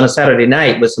friends on a Saturday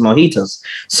night with some mojitos.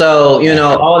 So, you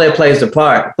know, all that plays a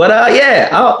part. But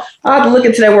I'll have to look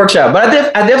into that workshop. But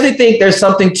I definitely think there's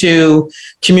something to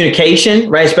communication,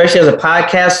 right? Especially as a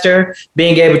podcaster,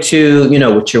 being able to, you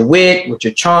know, with your wit, with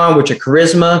your charm, with your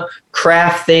charisma,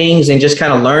 craft things and just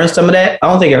kind of learn some of that. I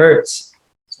don't think it hurts.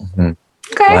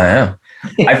 Okay. Wow.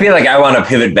 I feel like I want to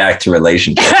pivot back to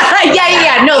relationships.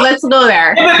 Yeah. No, let's go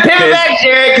there. Pivot back,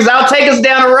 Jared, because I'll take us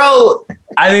down the road.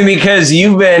 I mean, because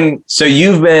you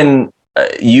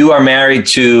are married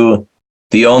to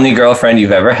the only girlfriend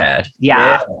you've ever had.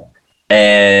 Yeah.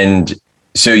 And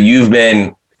so you've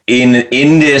been in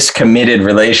this committed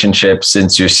relationship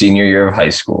since your senior year of high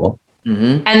school.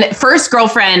 Mm-hmm. And first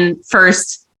girlfriend,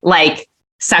 first like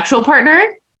sexual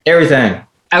partner? Everything.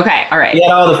 Okay. All right.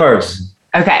 Yeah, all the first.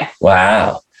 Okay.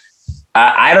 Wow.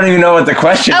 I don't even know what the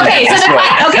question is. Okay, so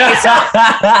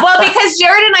well, because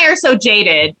Jared and I are so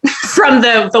jaded from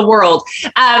the world.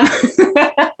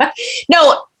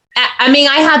 No, I mean,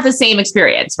 I had the same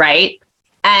experience, right?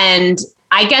 And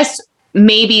I guess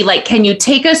maybe like, can you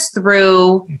take us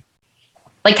through,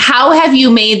 like, how have you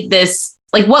made this,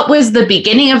 like, what was the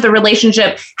beginning of the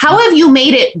relationship? How have you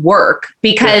made it work?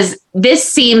 Because this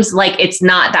seems like it's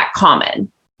not that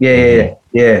common. Yeah.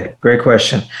 Great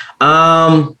question.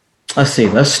 Let's see.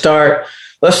 Let's start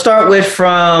with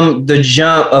from the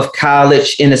jump of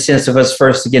college in the sense of us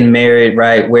first getting married,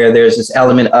 right? Where there's this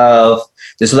element of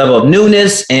this level of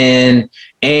newness and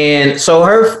so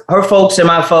her folks and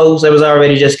my folks, there was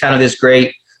already just kind of this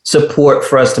great support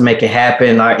for us to make it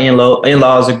happen. Our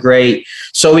in-laws are great.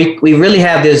 So we really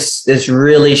have this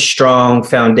really strong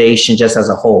foundation just as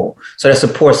a whole. So that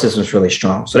support system is really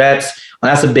strong. So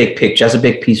that's a big picture. That's a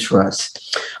big piece for us.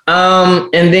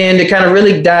 And then to kind of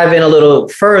really dive in a little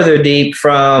further deep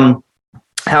from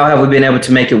how have we been able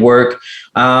to make it work?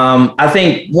 I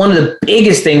think one of the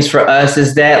biggest things for us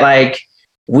is that like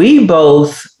we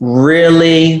both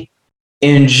really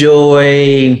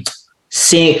enjoy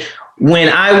seeing when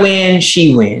I win,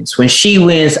 she wins. When she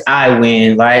wins, I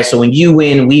win, right? So when you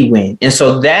win, we win. And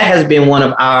so that has been one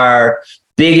of our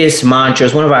biggest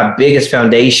mantras, one of our biggest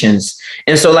foundations.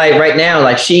 And so like right now,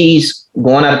 like she's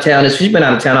going out of town. She's been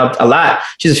out of town a lot.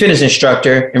 She's a fitness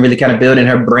instructor and really kind of building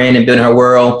her brand and building her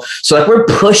world. So like we're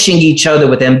pushing each other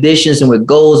with ambitions and with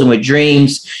goals and with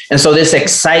dreams. And so this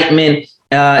excitement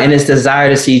and this desire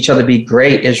to see each other be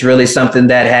great is really something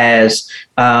that has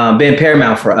been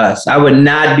paramount for us. I would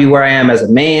not be where I am as a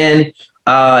man,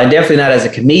 and definitely not as a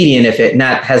comedian if it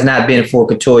has not been for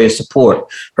Katoya's support.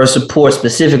 Her support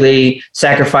specifically,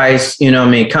 sacrifice,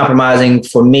 compromising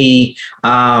for me,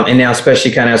 and now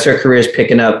especially kind of as her career is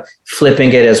picking up, flipping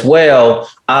it as well,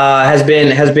 has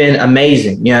been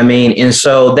amazing. You know what I mean? And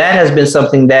so that has been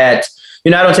something that I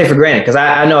don't take for granted, because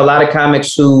I know a lot of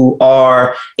comics who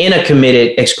are in a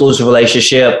committed exclusive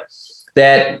relationship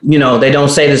that, they don't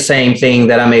say the same thing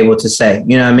that I'm able to say,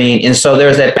 you know what I mean? And so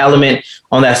there's that element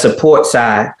on that support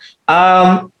side.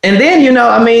 And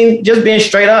then, just being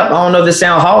straight up, I don't know if this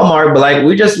sounds Hallmark, but like,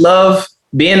 we just love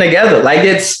being together. Like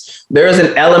there's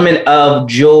an element of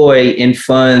joy and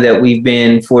fun that we've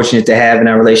been fortunate to have in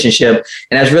our relationship.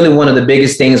 And that's really one of the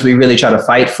biggest things we really try to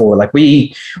fight for. Like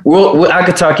I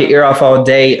could talk your ear off all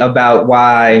day about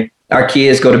why our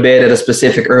kids go to bed at a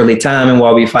specific early time and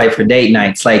why we fight for date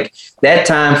nights. Like that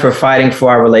time for fighting for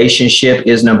our relationship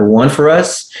is number one for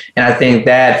us. And I think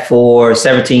that for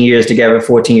 17 years together,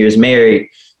 14 years married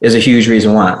is a huge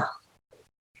reason why.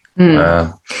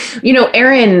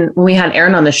 Erin, when we had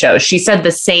Erin on the show, she said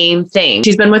the same thing.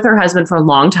 She's been with her husband for a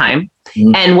long time.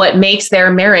 Mm-hmm. And what makes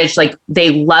their marriage, like,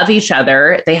 they love each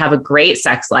other, they have a great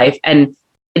sex life, and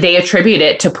they attribute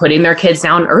it to putting their kids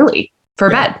down early for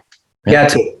bed. Got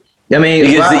to. I mean,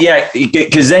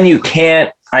 because then you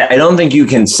can't, I don't think you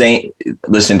can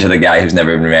listen to the guy who's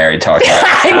never been married talk about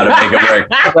how to make it work.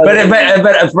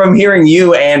 But from hearing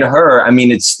you and her, I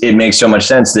mean, it makes so much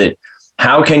sense that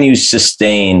how can you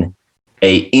sustain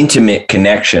a intimate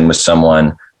connection with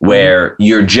someone where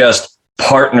you're just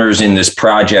partners in this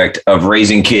project of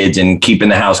raising kids and keeping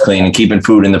the house clean and keeping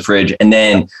food in the fridge. And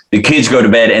then the kids go to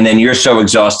bed and then you're so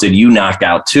exhausted, you knock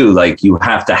out too. Like you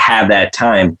have to have that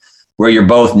time where you're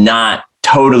both not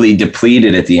totally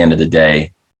depleted at the end of the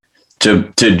day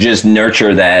to just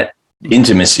nurture that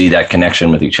intimacy, that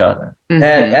connection with each other.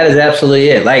 That is absolutely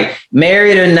it. Like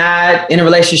married or not, in a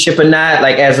relationship or not,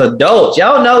 like as adults,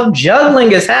 y'all know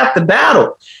juggling is half the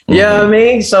battle. You know what I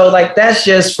mean? So like that's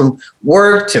just from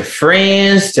work to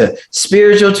friends to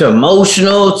spiritual to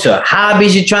emotional to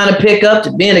hobbies you're trying to pick up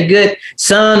to being a good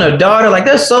son or daughter. Like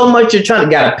there's so much you're trying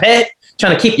to got a pet,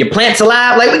 trying to keep your plants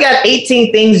alive. Like we got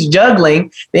 18 things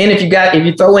juggling. Then if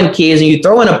you throw in kids and you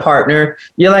throw in a partner,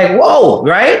 you're like, whoa,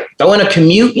 right? Throw in a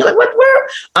commute. You're like, what, where?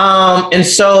 And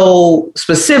so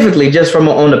specifically just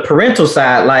on the parental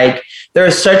side, like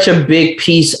there's such a big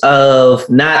piece of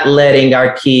not letting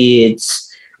our kids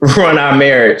run our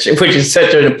marriage, which is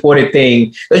such an important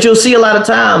thing that you'll see a lot of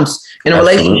times. And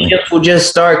relationships will just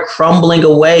start crumbling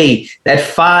away. That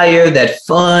fire, that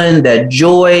fun, that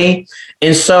joy.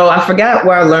 And so I forgot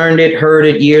where I learned it, heard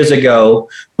it years ago,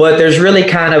 but there's really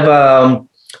kind of,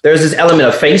 there's this element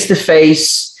of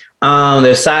face-to-face,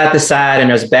 there's side-to-side, and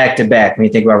there's back-to-back when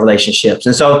you think about relationships.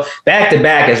 And so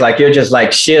back-to-back is like, you're just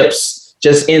like ships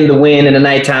just in the wind in the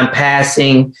nighttime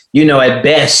passing, at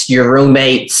best, your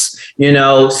roommates,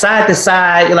 side to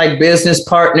side, you're like business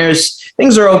partners.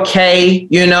 Things are okay,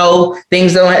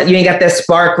 things you ain't got that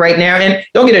spark right now. And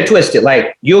don't get it twisted.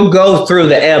 Like you'll go through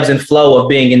the ebbs and flow of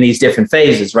being in these different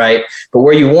phases, right? But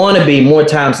where you want to be more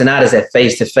times than not is that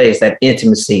face to face, that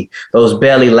intimacy, those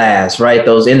belly laughs, right?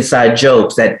 Those inside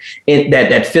jokes, that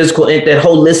physical, that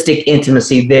holistic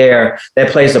intimacy there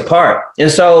that plays a part. And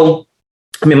so,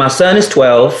 my son is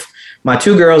 12. My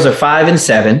two girls are 5 and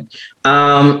 7.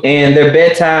 And their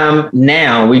bedtime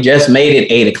now, we just made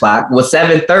it 8 o'clock, was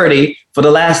 7:30 for the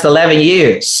last 11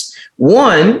 years.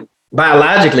 One,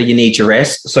 biologically, you need your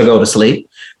rest, so go to sleep.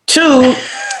 2,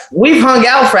 we've hung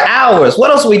out for hours. What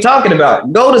else are we talking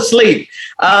about? Go to sleep.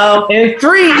 And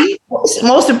 3,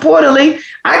 most importantly,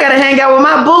 I got to hang out with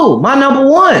my boo, my number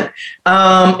one.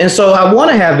 And so I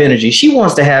want to have energy. She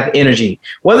wants to have energy,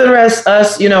 whether that's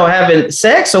us, having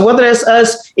sex or whether that's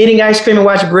us eating ice cream and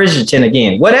watching Bridgerton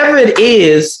again, whatever it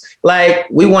is, like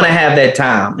we want to have that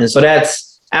time. And so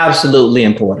that's absolutely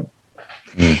important.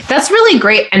 That's really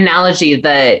great analogy.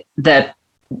 The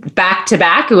back to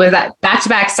back, with that back to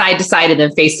back, side to side, and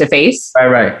then face to face.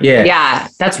 Right. Yeah. Yeah.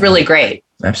 That's really great.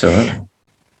 Absolutely.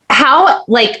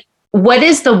 What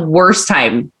is the worst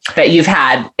time that you've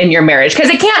had in your marriage? Because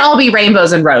it can't all be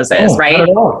rainbows and roses, right? Not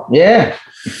at all. Yeah.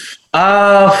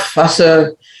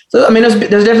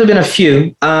 There's definitely been a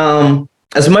few.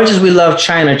 As much as we love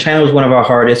China was one of our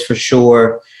hardest for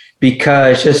sure,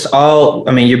 because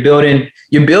you're building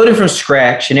from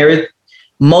scratch, and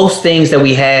most things that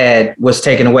we had was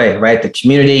taken away, right? The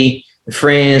community, the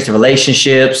friends, the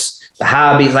relationships, the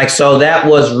hobbies. Like, so that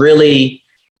was really,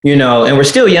 and we're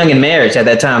still young in marriage at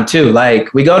that time too.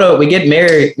 Like we get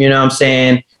married,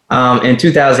 in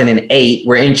 2008,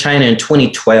 we're in China in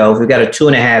 2012. We've got a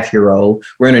 2.5-year-old.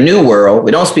 We're in a new world.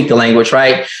 We don't speak the language,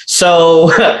 right?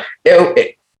 So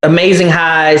amazing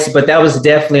highs, but that was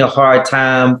definitely a hard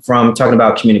time, from talking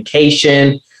about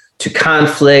communication to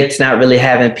conflict, not really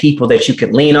having people that you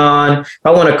could lean on. If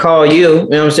I want to call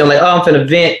you, I'm saying, like, oh, I'm finna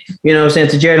vent,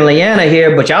 to Jared and Leanna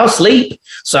here, but y'all sleep.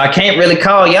 So I can't really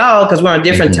call y'all because we're on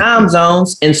different time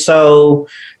zones. And so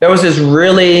there was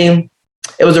it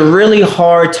was a really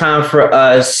hard time for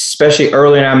us, especially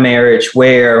early in our marriage,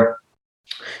 where,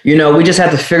 we just had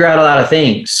to figure out a lot of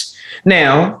things.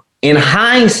 Now, in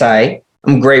hindsight,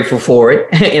 I'm grateful for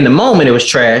it. In the moment, it was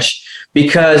trash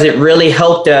because it really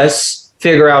helped us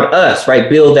figure out us, right?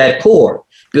 Build that core,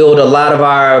 build a lot of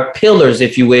our pillars,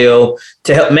 if you will,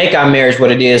 to help make our marriage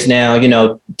what it is now,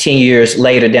 10 years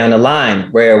later down the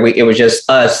line, where it was just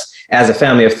us as a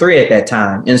family of 3 at that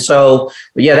time. And so,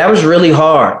 yeah, that was really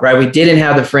hard, right? We didn't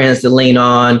have the friends to lean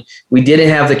on. We didn't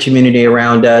have the community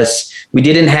around us. We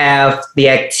didn't have the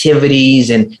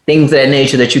activities and things of that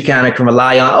nature that you kind of can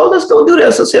rely on. Oh, let's go do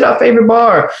this. Let's hit our favorite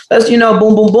bar. Let's,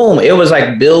 boom, boom, boom. It was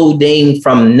like building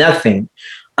from nothing.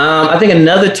 I think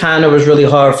another time that was really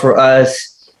hard for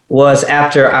us was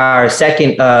after our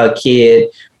second kid,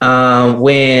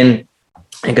 when,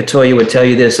 and Katoya would tell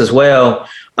you this as well,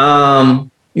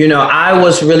 I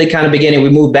was really kind of beginning. We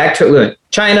moved back to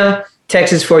China,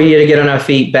 Texas for a year to get on our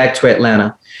feet, back to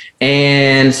Atlanta.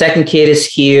 And second kid is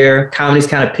here. Comedy's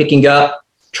kind of picking up.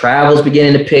 Travel's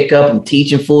beginning to pick up. I'm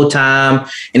teaching full time.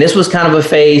 And this was kind of a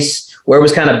phase where it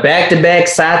was kind of back to back,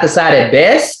 side to side at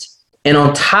best. And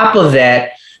on top of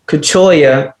that,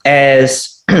 Katoya,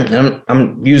 as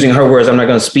I'm using her words. I'm not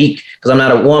going to speak because I'm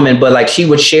not a woman, but like she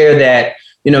would share that,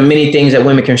 many things that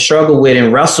women can struggle with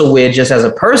and wrestle with just as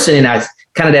a person. And I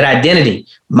kind of that identity,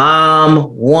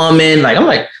 mom, woman, like,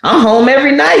 I'm home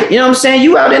every night. You know what I'm saying?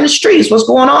 You out in the streets, what's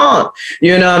going on?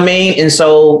 You know what I mean? And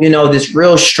so, this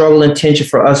real struggle and tension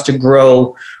for us to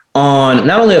grow on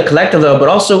not only a collective level, but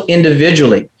also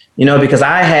individually, because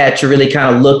I had to really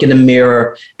kind of look in the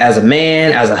mirror as a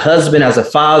man, as a husband, as a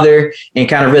father, and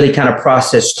kind of really kind of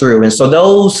process through. And so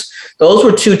those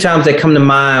were two times that come to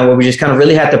mind where we just kind of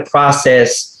really had to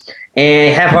process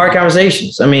and have hard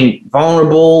conversations. I mean,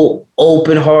 vulnerable,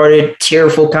 open-hearted,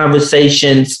 tearful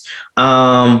conversations.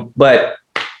 But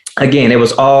again, they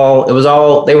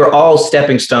were all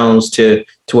stepping stones to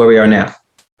where we are now.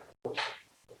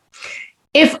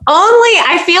 If only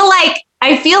I feel like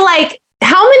I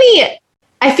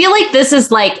feel like this is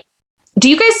like, do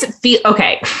you guys feel,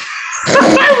 okay.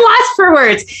 I'm lost for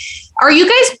words. Are you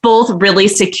guys both really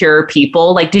secure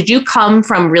people? Like, did you come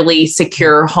from really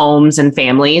secure homes and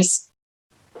families?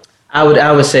 I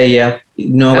would say, yeah.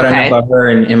 What I know about her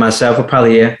and myself,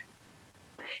 probably, yeah.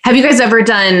 Have you guys ever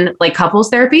done like couples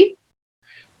therapy?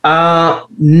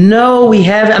 No, we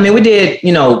haven't. I mean, we did,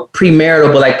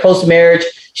 premarital, but like post-marriage,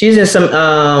 she's in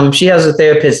some, she has a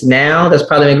therapist now that's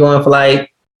probably been going for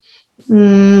like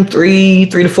 3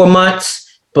 to 4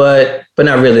 months, but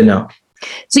not really, no.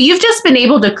 So you've just been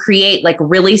able to create like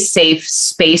really safe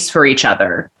space for each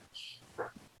other.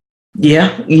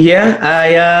 Yeah.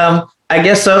 I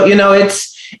guess so. Here's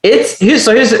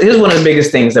one of the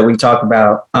biggest things that we talk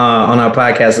about on our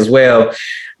podcast as well.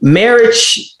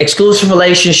 Marriage, exclusive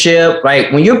relationship,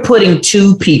 right? When you're putting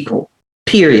two people,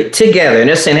 period, together, and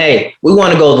they're saying, hey, we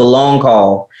want to go the long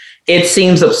haul. It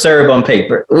seems absurd on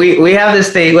paper. We have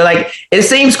this thing where like, it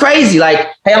seems crazy. Like,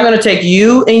 hey, I'm going to take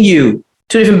you and you,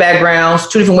 two different backgrounds,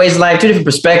 two different ways of life, two different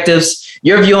perspectives.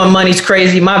 Your view on money is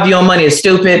crazy. My view on money is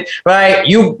stupid, right?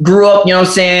 You grew up,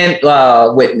 with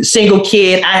a single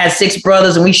kid. I had 6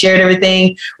 brothers and we shared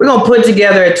everything. We're going to put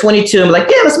together at 22 and be like,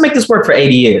 yeah, let's make this work for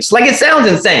 80 years. Like, it sounds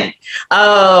insane.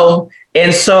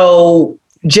 And so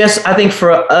I think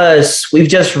for us, we've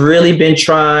just really been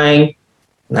trying,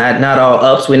 not all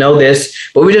ups, we know this,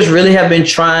 but we just really have been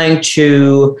trying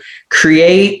to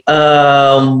create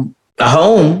a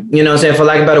home, for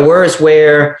lack of better words,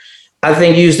 where I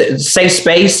think safe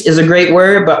space is a great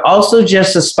word, but also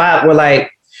just a spot where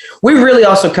like, we really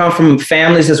also come from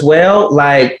families as well,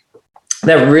 like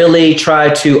that really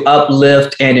try to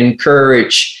uplift and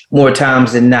encourage more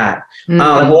times than not.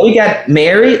 Like when we got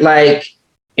married, like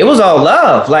it was all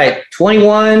love, like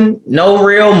 21, no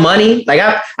real money. Like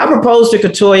I proposed to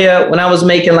Katoya when I was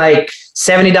making like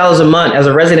 $70 a month as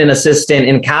a resident assistant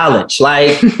in college.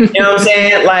 Like, you know what I'm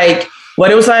saying? Like, but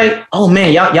it was like, oh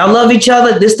man, y'all love each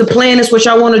other. This the plan. This what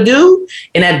y'all want to do.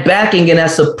 And that backing and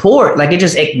that support, like it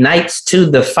just ignites to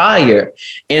the fire.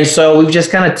 And so we've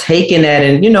just kind of taken that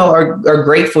and, are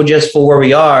grateful just for where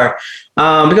we are.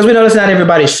 Because we know it's not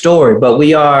everybody's story, but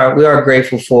we are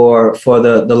grateful for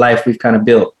the life we've kind of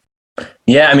built.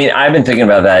 Yeah. I mean, I've been thinking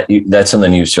about that. That's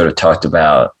something you've sort of talked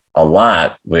about a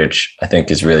lot, which I think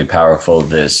is really powerful.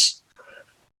 This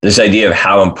idea of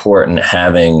how important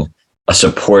having a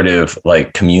supportive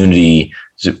like community,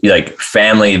 like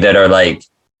family that are like,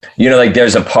 like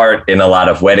there's a part in a lot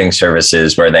of wedding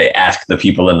services where they ask the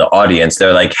people in the audience,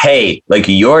 they're like, hey, like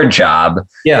your job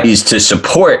is to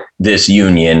support this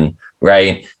union.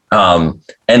 Right. And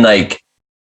like,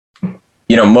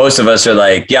 most of us are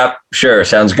like, yep, sure.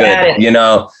 Sounds good.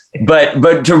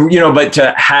 But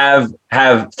to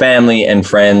have family and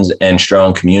friends and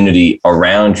strong community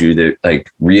around you that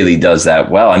like really does that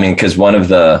well. I mean, because one of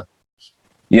the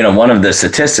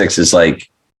statistics is like,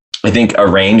 I think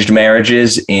arranged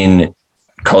marriages in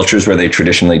cultures where they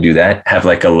traditionally do that have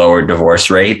like a lower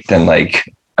divorce rate than like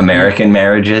American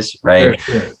marriages, right?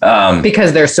 Sure.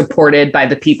 Because they're supported by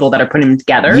the people that are putting them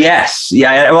together. Yes.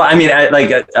 Yeah. Well, I mean,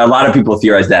 a lot of people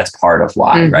theorize that's part of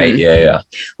why, right? Yeah.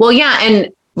 Well, yeah.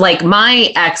 And like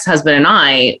my ex-husband and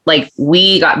I, like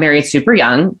we got married super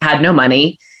young, had no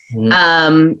money.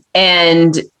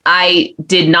 And I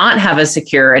did not have a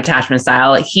secure attachment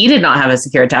style. He did not have a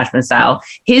secure attachment style.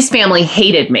 His family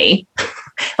hated me,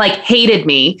 hated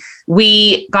me.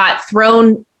 We got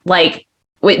thrown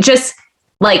just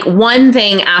like one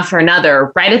thing after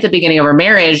another right at the beginning of our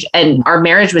marriage. And our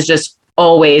marriage was just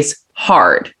always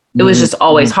hard. It was just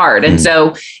always hard. And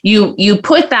so you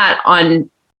put that on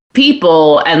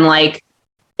people and like,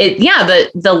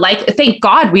 thank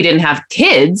God we didn't have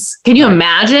kids. Can you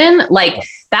imagine? Like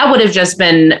that would have just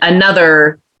been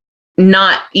another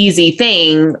not easy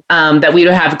thing that we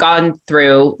would have gone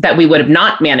through, that we would have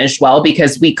not managed well,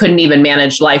 because we couldn't even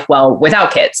manage life well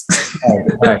without kids.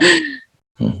 Right.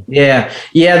 Yeah.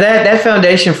 That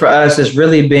foundation for us has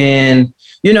really been,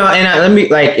 and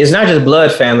it's not just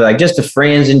blood family, like just the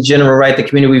friends in general, right? The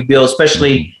community we've built,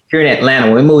 especially here in Atlanta.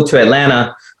 When we moved to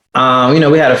Atlanta,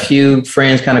 we had a few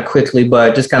friends kind of quickly,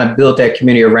 but just kind of built that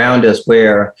community around us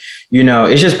where,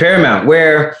 it's just paramount,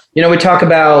 where, we talk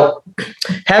about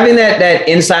having that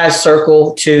inside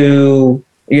circle to,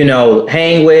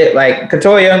 hang with, like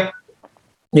Katoya,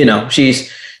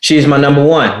 she's my number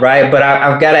one, right? But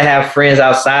I've got to have friends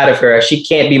outside of her. She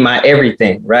can't be my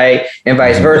everything, right? And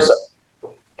vice versa.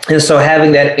 And so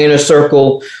having that inner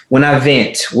circle when I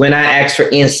vent, when I ask for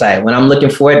insight, when I'm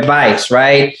looking for advice,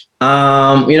 right?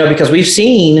 Because we've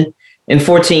seen in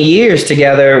 14 years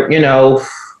together,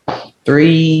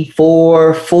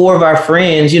 four of our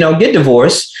friends, get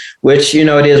divorced, which,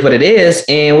 it is what it is.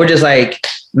 And we're just like,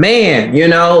 man,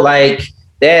 like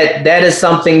that is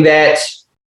something that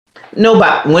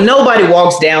when nobody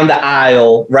walks down the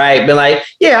aisle, right, be like,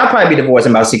 yeah, I'll probably be divorced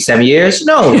in about 6-7 years.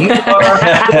 No, you are,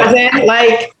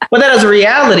 but that is the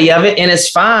reality of it. And it's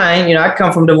fine. I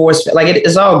come from divorce, like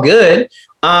it's all good.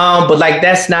 But like,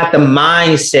 that's not the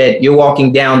mindset you're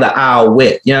walking down the aisle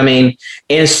with, you know what I mean?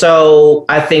 And so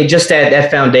I think just that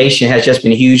foundation has just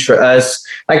been huge for us.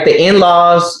 Like the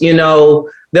in-laws,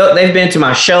 they've been to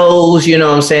my shows, you know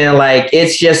what I'm saying? Like,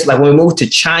 it's just like when we moved to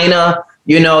China,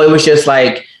 it was just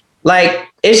like,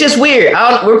 it's just weird.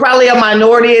 We're probably a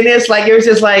minority in this. Like, it was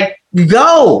just like,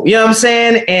 go, you know what I'm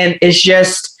saying? And it's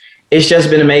just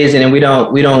been amazing. And we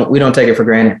don't take it for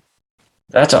granted.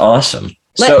 That's awesome.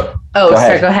 Go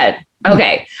ahead.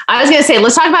 Okay. I was going to say,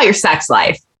 let's talk about your sex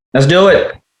life. Let's do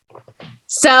it.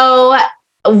 So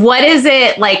what is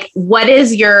it like? What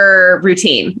is your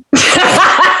routine?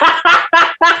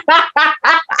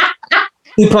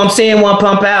 Two pumps in, one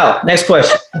pump out. Next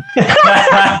question.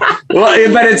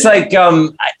 Well, but it's like,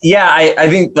 I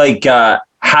think like,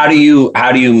 how do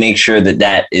you make sure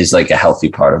that is like a healthy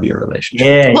part of your relationship?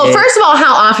 Yeah. Well, first of all,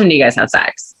 how often do you guys have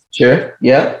sex? Sure.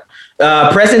 Yeah.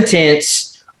 Present tense.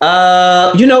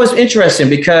 It's interesting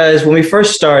because when we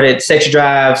first started, sex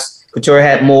drives, Victoria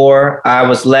had more, I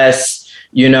was less,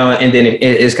 and then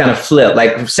it's kind of flipped.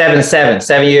 Like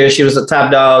 7 years, she was a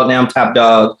top dog. Now I'm top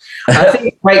dog. I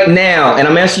think right now, and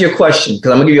I'm answering your question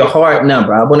because I'm gonna give you a hard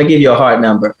number. I want to give you a hard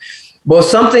number. Well,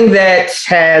 something that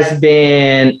has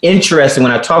been interesting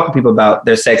when I talk to people about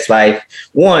their sex life,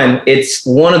 one, it's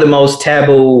one of the most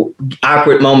taboo,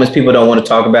 awkward moments people don't want to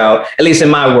talk about, at least in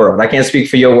my world. I can't speak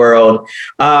for your world.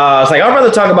 It's like, I'd rather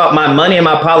talk about my money and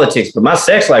my politics, but my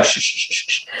sex life,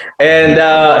 shh. And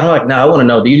I'm like, no, I want to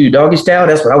know, do you do doggy style?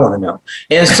 That's what I want to know.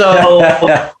 And so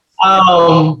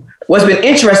what's been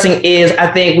interesting is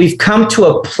I think we've come to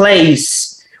a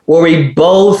place where we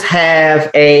both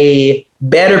have a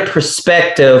better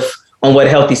perspective on what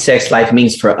healthy sex life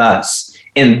means for us.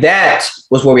 And that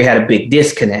was where we had a big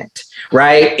disconnect,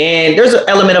 right? And there's an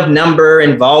element of number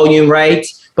and volume, right?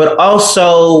 But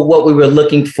also what we were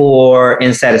looking for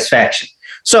in satisfaction.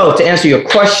 So to answer your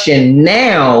question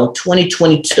now,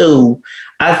 2022,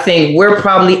 I think we're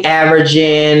probably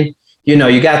averaging,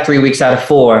 you got 3 weeks out of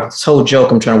 4. This whole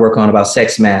joke I'm trying to work on about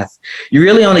sex math. You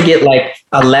really only get like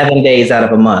 11 days out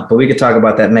of a month, but we could talk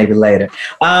about that maybe later.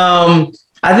 I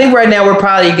think right now we're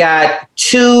probably got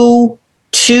two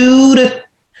is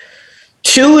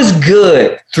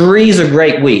good. 3 is a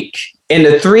great week. In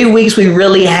the 3 weeks we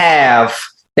really have,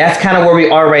 that's kind of where we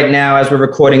are right now as we're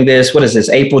recording this. What is this,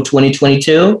 April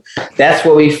 2022? That's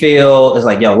what we feel is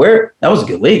like, that was a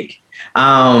good week.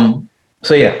 So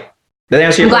yeah. Did that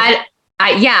answer your question?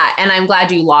 And I'm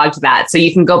glad you logged that. So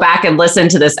you can go back and listen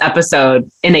to this episode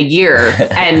in a year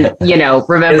and,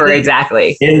 remember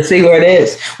exactly. And see where it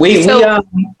is. Go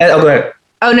ahead.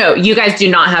 Oh, no, you guys do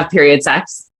not have period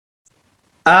sex?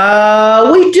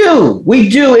 We do.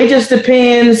 It just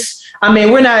depends. I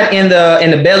mean, we're not in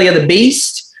the belly of the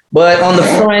beast, but on the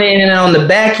front end and on the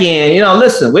back end,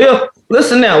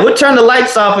 listen now, we'll turn the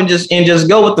lights off and just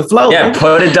go with the flow. Yeah,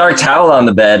 put a dark towel on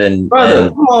the bed and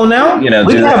come on now. We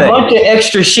got a bunch of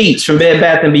extra sheets from Bed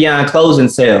Bath & Beyond closing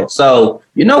sale. So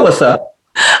you know what's up.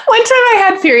 One time I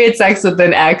had period sex with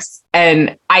an ex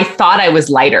and I thought I was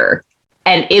lighter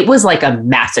and it was like a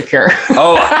massacre.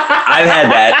 Oh, I've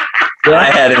had that. Yeah. I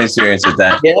had an experience with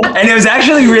that. Yeah. And it was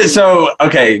actually so,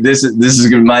 okay, this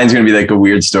is mine's going to be like a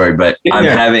weird story, but I'm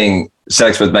having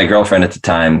sex with my girlfriend at the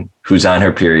time who's on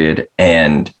her period.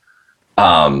 And,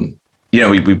 we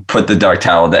put the dark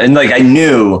towel there and like, I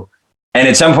knew, and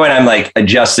at some point I'm like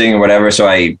adjusting or whatever. So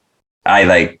I I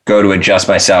like go to adjust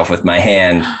myself with my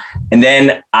hand. And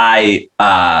then I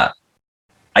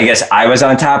guess I was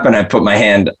on top and I put my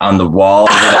hand on the wall of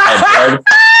the headboard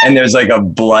and there's like a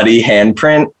bloody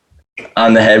handprint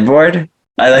on the headboard.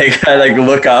 I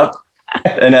look up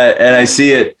and I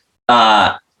see it.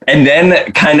 And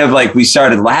then kind of like we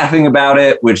started laughing about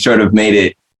it, which sort of made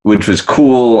it, which was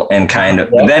cool and kind of,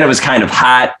 but then it was kind of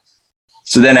hot.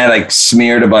 So then I like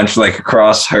smeared a bunch like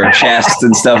across her chest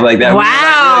and stuff like that.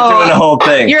 Wow. We were doing the whole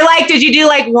thing. You're like, did you do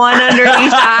like one under each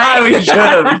eye? We should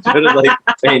have like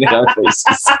painted our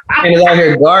faces. And he's out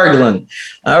here gargling.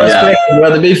 I respect you,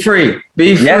 brother. Be free.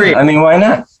 Be free. Yeah, I mean, why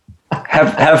not?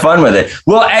 Have fun with it.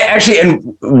 Well, actually,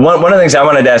 and one of the things I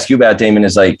wanted to ask you about, Damon,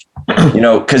 is like, you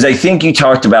know, because I think you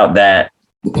talked about that,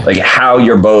 like how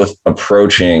you're both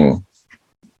approaching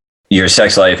your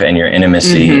sex life and your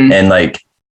intimacy. Mm-hmm. And like,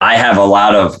 I have a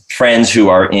lot of friends who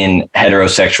are in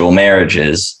heterosexual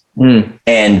marriages,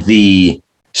 and the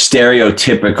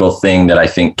stereotypical thing that I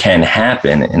think can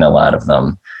happen in a lot of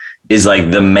them is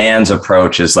like the man's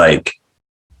approach is like,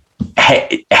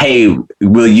 hey,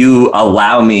 will you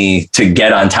allow me to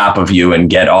get on top of you and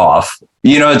get off?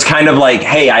 You know, it's kind of like,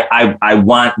 hey, I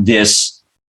want this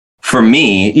for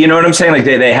me. You know what I'm saying? Like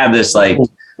they have this like,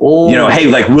 you know, hey,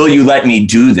 like, will you let me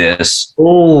do this?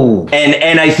 Ooh.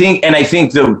 And I think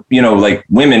the, you know, like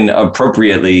women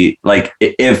appropriately, like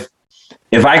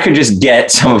if I could just get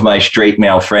some of my straight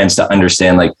male friends to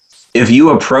understand, like, if you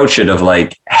approach it of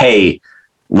like, hey,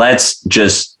 let's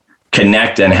just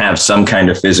connect and have some kind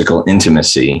of physical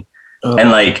intimacy. And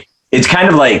like, it's kind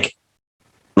of like,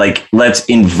 let's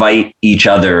invite each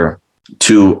other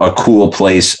to a cool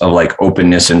place of like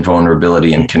openness and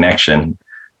vulnerability and connection.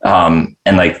 And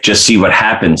like, just see what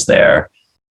happens there.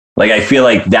 Like, I feel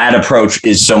like that approach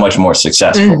is so much more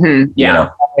successful. Mm-hmm. Yeah. You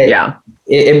know? Yeah.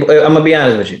 I'm gonna be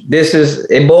honest with you.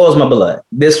 It boils my blood.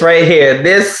 This right here,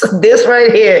 this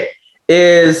right here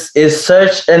is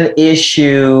such an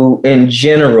issue in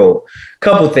general.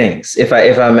 Couple things, if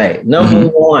I may. Number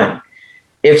one,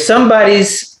 if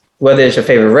somebody's, whether it's your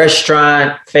favorite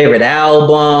restaurant, favorite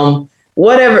album,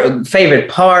 whatever, favorite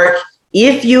park,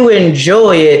 if you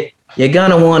enjoy it, you're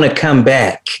gonna want to come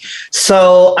back.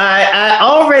 So I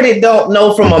already don't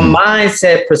know from a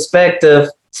mindset perspective,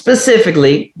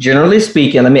 specifically, generally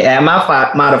speaking, let me add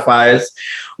my modifiers,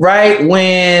 right?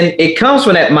 When it comes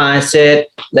from that mindset,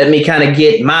 let me kind of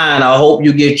get mine. I hope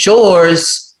you get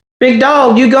yours. Big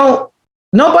dog,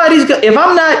 if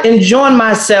I'm not enjoying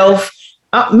myself,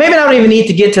 maybe I don't even need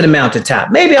to get to the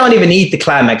mountaintop. Maybe I don't even need the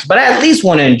climax, but I at least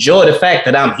want to enjoy the fact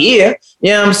that I'm here. You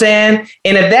know what I'm saying?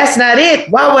 And if that's not it,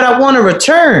 why would I want to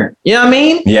return? You know what I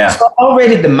mean? Yeah. So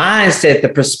already the mindset, the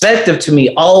perspective to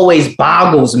me always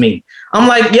boggles me. I'm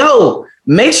like, yo,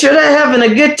 make sure they're having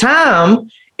a good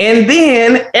time. And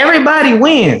then everybody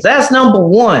wins. That's number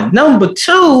one. Number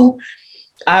two,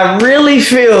 I really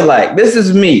feel like, this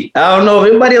is me. I don't know if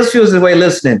everybody else feels this way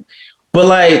listening, but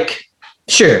like,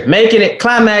 sure, making it,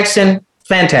 climaxing,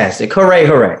 fantastic. Hooray,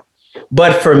 hooray.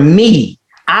 But for me,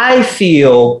 I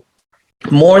feel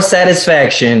more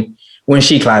satisfaction when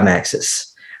she climaxes.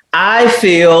 I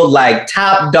feel like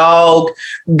top dog,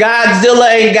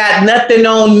 Godzilla ain't got nothing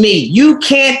on me. You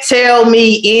can't tell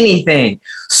me anything.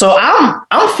 So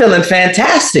I'm feeling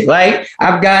fantastic. Like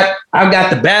I've got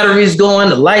the batteries going,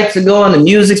 the lights are going, the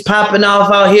music's popping off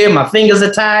out here, my fingers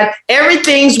are tied.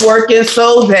 Everything's working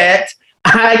so that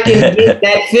I can get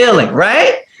that feeling,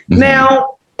 right?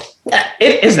 Now,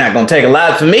 it's not going to take a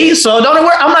lot for me, so don't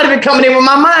worry. I'm not even coming in with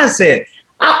my mindset.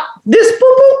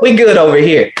 We good over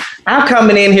here. I'm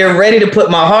coming in here ready to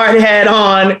put my hard hat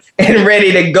on and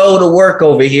ready to go to work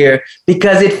over here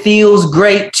because it feels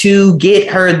great to get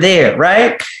her there,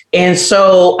 right? And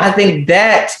so I think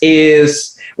that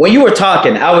is, when you were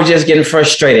talking, I was just getting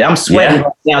frustrated. I'm sweating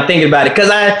right now thinking about it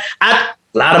because I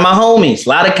a lot of my homies, a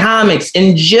lot of comics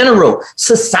in general,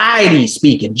 society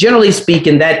speaking, generally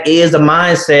speaking, that is a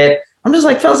mindset. I'm just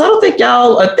like, fellas, I don't think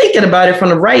y'all are thinking about it from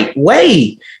the right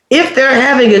way. If they're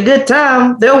having a good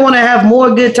time, they'll want to have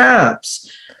more good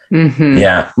times. Mm-hmm.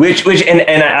 Yeah, which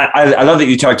I love that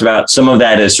you talked about some of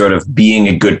that as sort of being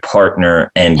a good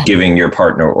partner and giving your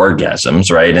partner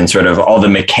orgasms, right? And sort of all the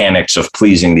mechanics of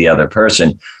pleasing the other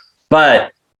person.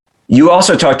 But you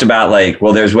also talked about like,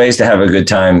 well, there's ways to have a good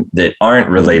time that aren't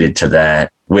related to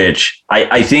that, which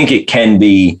I think it can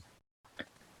be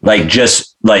like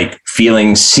just like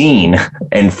feeling seen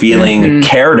and feeling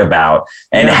cared about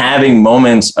and having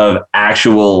moments of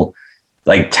actual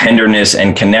like tenderness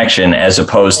and connection as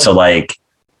opposed to like,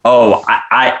 oh,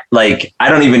 I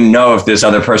don't even know if this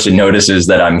other person notices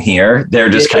that I'm here. They're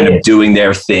just kind of doing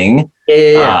their thing.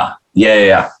 Yeah.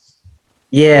 Yeah.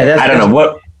 Yeah. I don't know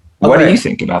what. What do you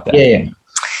think about that? Yeah.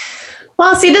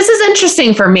 Well, see, this is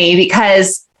interesting for me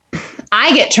because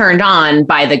I get turned on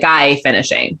by the guy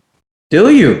finishing. Do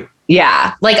you?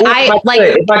 Yeah.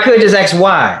 If I could just ask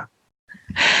why.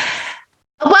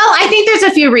 Well, I think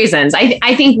there's a few reasons.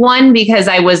 I think one, because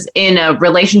I was in a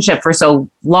relationship for so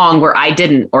long where I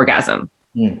didn't orgasm.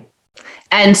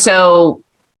 And so,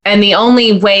 and the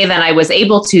only way that I was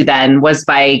able to then was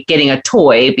by getting a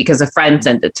toy because a friend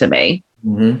sent it to me.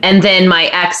 And then my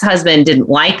ex-husband didn't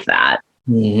like that.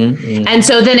 And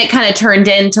so then it kind of turned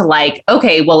into like,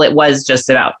 okay, well, it was just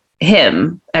about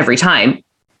him every time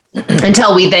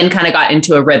until we then kind of got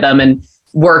into a rhythm and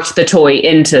worked the toy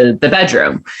into the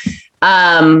bedroom.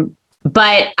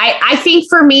 But I think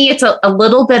for me, it's a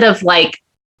little bit of like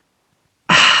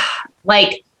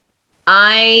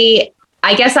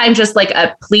I guess I'm just like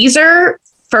a pleaser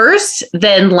first,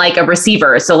 then like a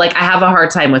receiver. So like I have a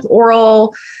hard time with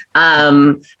oral.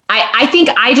 I think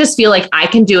I just feel like I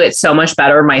can do it so much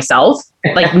better myself.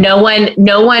 Like no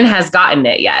one has gotten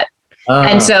it yet.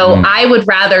 And so I would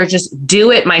rather just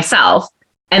do it myself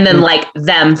and then like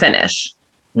them finish.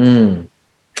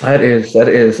 That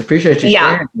is. Appreciate you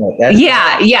sharing that.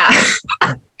 Yeah.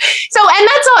 So, and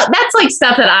that's like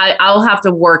stuff that I'll have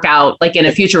to work out like in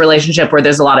a future relationship where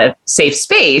there's a lot of safe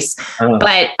space.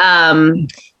 But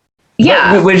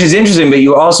yeah. Which is interesting, but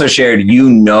you also shared,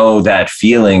 that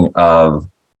feeling of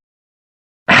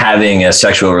having a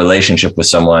sexual relationship with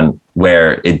someone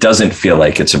where it doesn't feel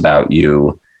like it's about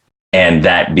you, and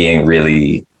that being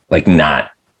really like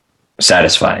not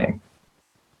satisfying.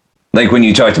 Like when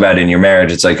you talked about it in your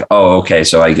marriage, it's like, oh, okay,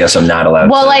 so I guess I'm not allowed.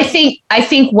 Well, I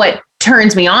think what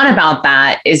turns me on about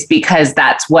that is because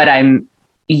that's what I'm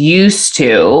used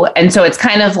to. And so it's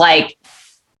kind of like,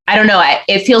 I don't know,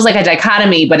 it feels like a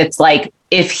dichotomy, but it's like,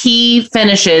 if he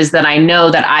finishes, then I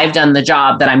know that I've done the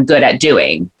job that I'm good at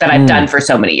doing, that I've done for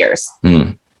so many years.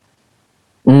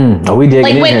 Are we digging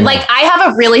like when, in? like I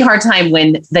have a really hard time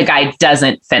when the guy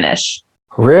doesn't finish.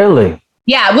 Really?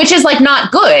 Yeah, which is like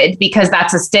not good because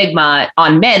that's a stigma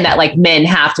on men that like men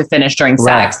have to finish during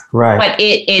sex. Right. But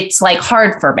it's like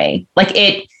hard for me. Like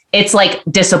it's like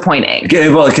disappointing.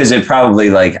 Well, because it probably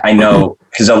like, I know,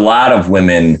 because a lot of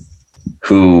women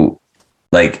who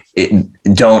like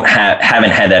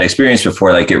haven't had that experience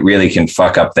before, like it really can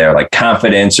fuck up their like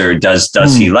confidence, or does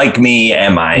he like me?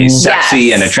 Am I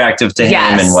sexy and attractive to him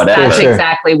and whatever? That's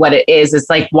exactly what it is. It's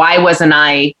like, why wasn't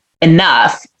I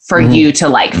enough for you to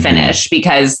like finish?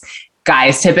 Because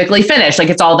guys typically finish. Like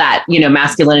it's all that,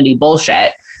 masculinity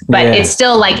bullshit, but it's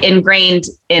still like ingrained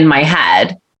in my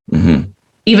head,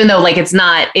 even though like it's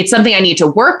something I need to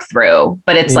work through,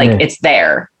 but it's like, it's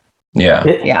there.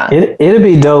 Yeah. It'd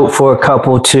be dope for a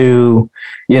couple to,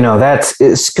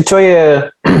 it's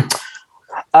Katoya.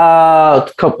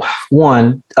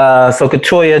 So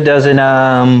Katoya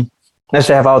doesn't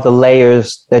necessarily have all the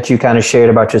layers that you kind of shared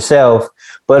about yourself,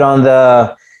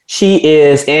 but she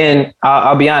is in,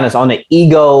 I'll be honest, on the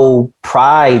ego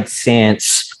pride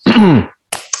sense,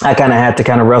 I kind of had to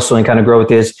kind of wrestle and kind of grow with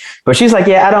this, but she's like,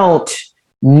 I don't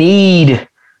need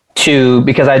to,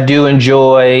 because I do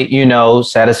enjoy,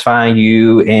 satisfying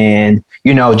you and,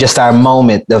 just our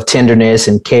moment of tenderness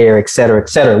and care, et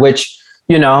cetera, which,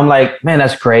 I'm like, man,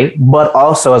 that's great. But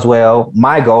also as well,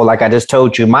 my goal, like I just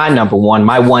told you, my number one,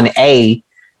 my 1A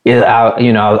is,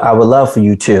 I would love for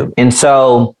you too. And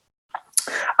so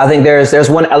I think there's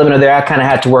one element of there I kind of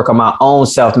had to work on my own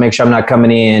self to make sure I'm not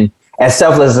coming in as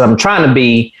selfless as I'm trying to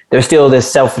be. There's still this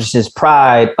selfishness,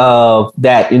 pride of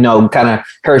that, kind of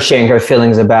her sharing her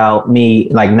feelings about me,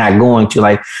 like not going to,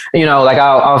 like, like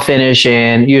I'll finish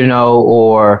and,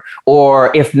 or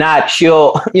if not,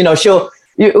 she'll,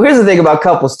 here's the thing about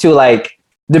couples too, like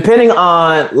depending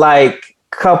on like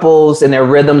couples and their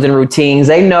rhythms and routines,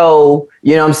 they know,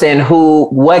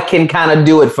 what can kind of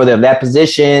do it for them, that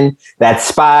position, that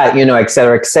spot, et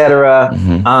cetera, et cetera.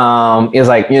 It's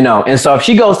like, and so if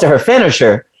she goes to her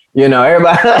finisher,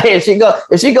 everybody, if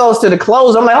she goes to the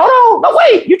close, I'm like, hold on, no,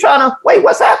 wait, you trying to wait,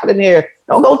 what's happening here?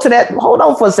 Don't go to that. Hold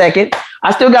on for a second.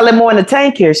 I still got a little more in the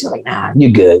tank here. She's like, nah,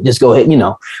 you good. Just go ahead,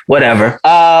 whatever.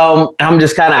 I'm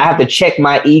just I have to check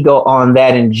my ego on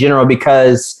that in general,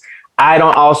 because I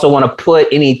don't also want to put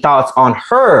any thoughts on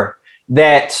her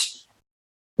that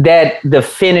the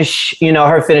finish,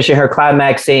 her finishing, her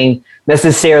climaxing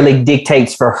necessarily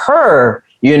dictates for her,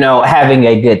 having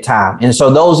a good time. And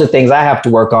so those are things I have to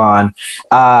work on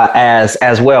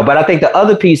as well. But I think the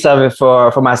other piece of it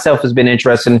for myself has been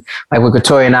interesting, like with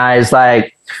Katoya and I, is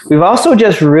like, we've also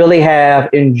just really have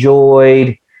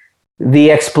enjoyed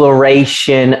the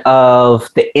exploration of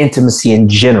the intimacy in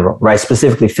general, right?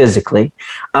 Specifically physically.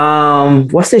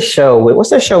 What's that show with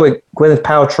Gwyneth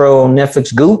Paltrow on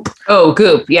Netflix, Goop? Oh,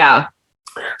 Goop, yeah.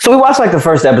 So we watched like the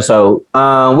first episode,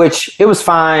 which it was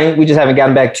fine. We just haven't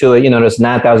gotten back to it. There's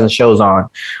 9,000 shows on.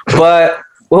 But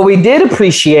what we did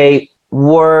appreciate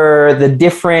were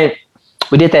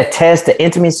we did that test, the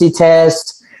intimacy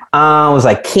test. It was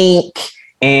like kink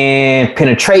and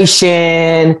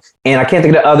penetration, and I can't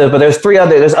think of the other, but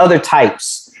there's other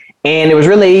types. And it was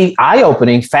really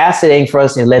eye-opening, fascinating for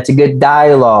us, and led to good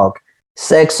dialogue.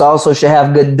 Sex also should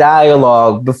have good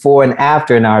dialogue before and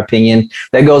after, in our opinion,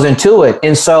 that goes into it.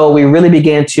 And so we really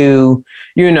began to,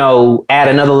 add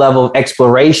another level of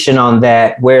exploration on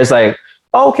that, where it's like,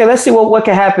 okay, let's see what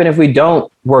can happen if we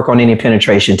don't work on any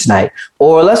penetration tonight.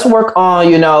 Or let's work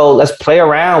on, let's play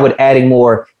around with adding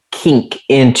more kink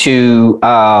into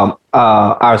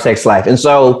our sex life. And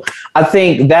so I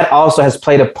think that also has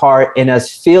played a part in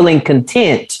us feeling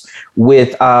content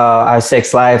with our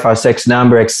sex life, our sex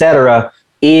number, etc.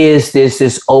 Is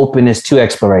this openness to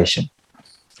exploration?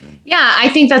 Yeah, I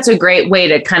think that's a great way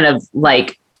to kind of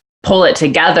like pull it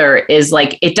together, is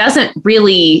like, it doesn't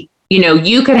really,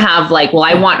 you could have like, well,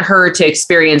 I want her to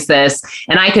experience this.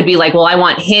 And I could be like, well, I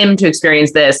want him to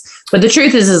experience this. But the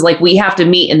truth is like, we have to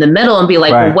meet in the middle and be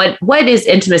like, right. Well, what is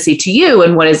intimacy to you?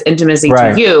 And what is intimacy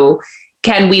right. to you?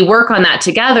 Can we work on that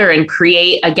together and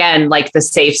create, again, like the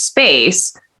safe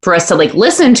space for us to like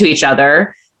listen to each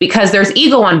other? Because there's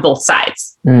ego on both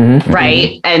sides,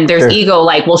 right? And there's ego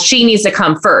like, well, she needs to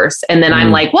come first. And then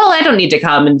I'm like, well, I don't need to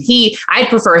come. And I'd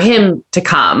prefer him to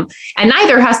come. And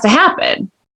neither has to happen.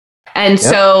 And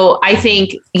so I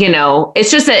think,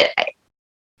 it's just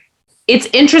it's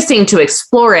interesting to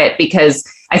explore it, because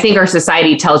I think our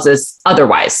society tells us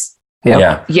otherwise.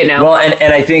 Yeah. Well,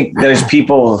 and I think there's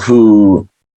people who,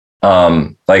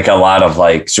 like a lot of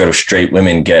like sort of straight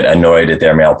women get annoyed at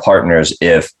their male partners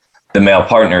if the male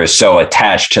partner is so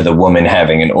attached to the woman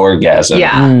having an orgasm.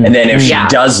 Yeah. And then if she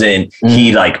doesn't,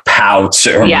 he like pouts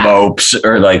or mopes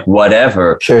or like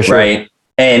whatever. Sure. Right.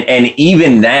 And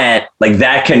even that, like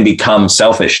that can become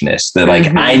selfishness, that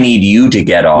like, I need you to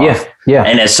get off. Yeah.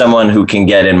 And as someone who can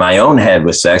get in my own head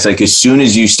with sex, like as soon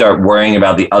as you start worrying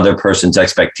about the other person's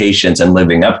expectations and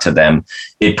living up to them,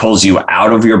 it pulls you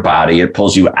out of your body. It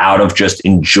pulls you out of just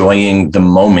enjoying the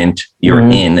moment you're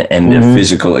in and the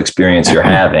physical experience you're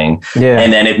having.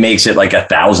 And then it makes it like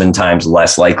 1,000 times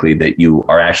less likely that you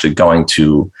are actually going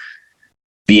to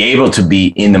be able to be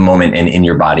in the moment and in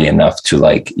your body enough to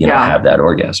like, have that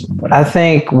orgasm. I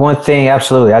think one thing,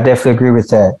 absolutely. I definitely agree with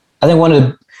that. I think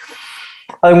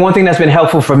one thing that's been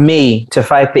helpful for me to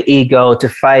fight the ego, to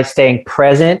fight staying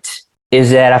present,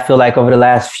 is that I feel like over the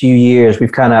last few years,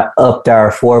 we've kind of upped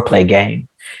our foreplay game.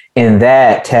 And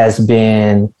that has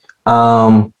been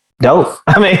dope.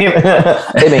 I mean,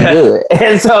 they've been good.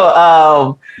 And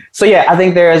so yeah, I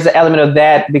think there's an element of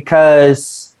that,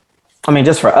 because, I mean,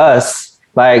 just for us,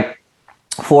 like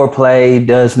foreplay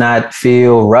does not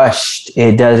feel rushed.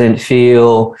 It doesn't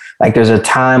feel like there's a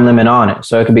time limit on it.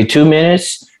 So it could be 2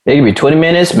 minutes, it could be 20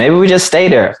 minutes. Maybe we just stay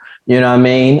there. You know what I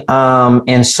mean?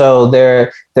 And so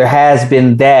there has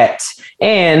been that.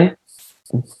 And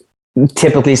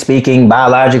typically speaking,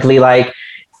 biologically, like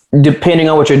depending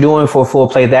on what you're doing for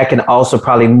foreplay, that can also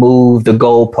probably move the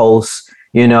goalposts,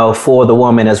 for the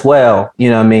woman as well, you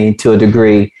know what I mean, to a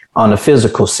degree, on a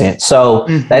physical sense. So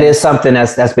that is something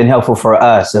that's been helpful for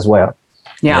us as well.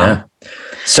 Yeah.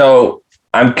 So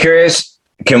I'm curious,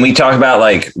 can we talk about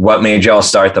like what made y'all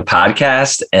start the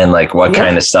podcast and like what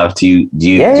kind of stuff do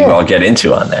you all get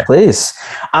into on there? Please.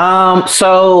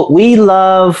 So we've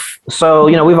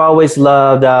always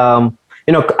loved, I'm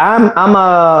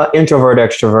a introvert,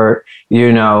 extrovert,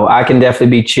 I can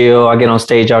definitely be chill. I get on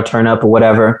stage, I'll turn up or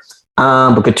whatever.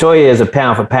 But Katoya is a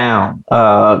pound for pound,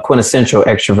 quintessential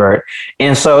extrovert.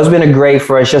 And so it's been great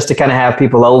for us just to kind of have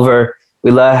people over. We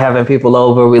love having people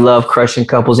over. We love crushing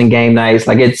couples and game nights.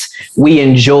 Like we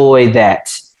enjoy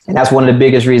that. And that's one of the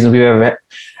biggest reasons we've ever,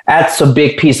 that's a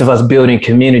big piece of us building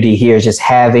community here, is just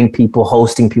having people,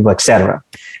 hosting people, etc.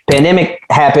 Pandemic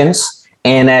happens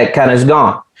and that kind of is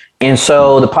gone. And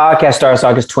so the podcast starts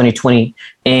August 2020,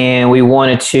 and we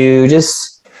wanted to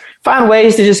just find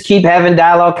ways to just keep having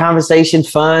dialogue, conversations,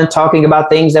 fun, talking about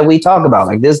things that we talk about.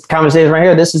 Like this conversation right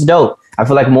here, this is dope. I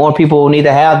feel like more people need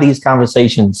to have these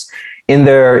conversations in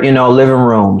their, living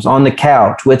rooms, on the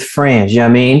couch, with friends, you know what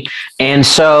I mean? And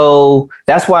so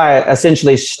that's why I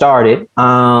essentially started.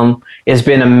 It's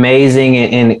been amazing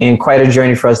and quite a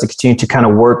journey for us to continue to kind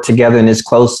of work together in this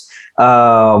close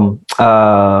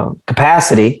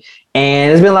capacity.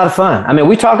 And it's been a lot of fun. I mean,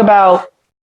 we talk about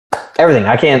everything.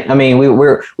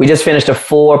 We just finished a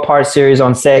 4-part series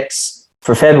on sex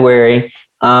for February.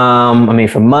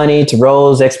 From money to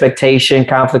roles, expectation,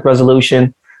 conflict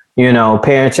resolution,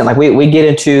 parenting. Like we get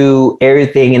into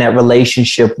everything in that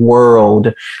relationship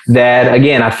world that,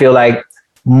 again, I feel like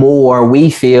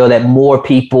we feel that more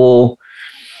people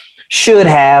should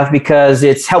have, because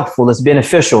it's helpful, it's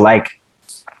beneficial. Like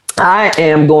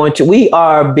we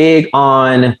are big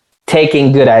on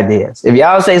taking good ideas. If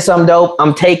y'all say something dope,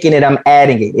 I'm taking it, I'm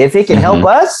adding it. If it can help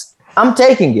us, I'm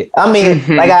taking it.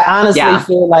 I honestly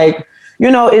feel like,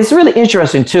 it's really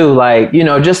interesting too. Like,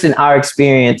 just in our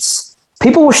experience,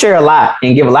 people will share a lot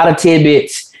and give a lot of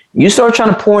tidbits. You start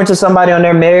trying to pour into somebody on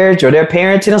their marriage or their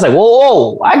parenting. It's like,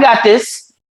 whoa, I got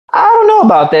this. I don't know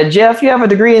about that, Jeff. You have a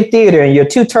degree in theater and your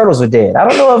 2 turtles are dead. I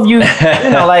don't know if you,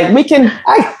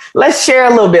 let's share a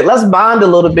little bit. Let's bond a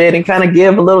little bit and kind of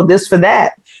give a little this for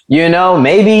that.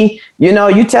 Maybe,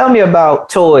 you tell me about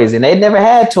toys and they'd never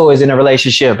had toys in a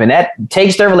relationship, and that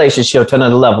takes their relationship to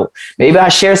another level. Maybe I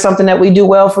share something that we do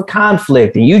well for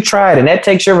conflict and you try it, and that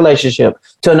takes your relationship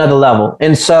to another level.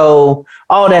 And so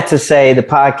all that to say, the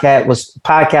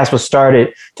podcast was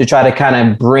started to try to kind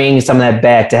of bring some of that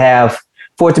back,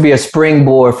 for it to be a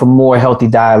springboard for more healthy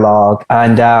dialogue.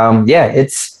 And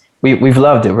we've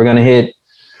loved it. We're going to hit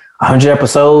 100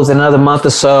 episodes in another month or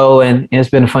so, and it's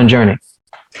been a fun journey.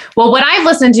 Well, what I've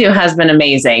listened to has been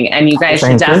amazing, and you guys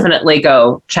should definitely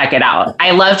go check it out.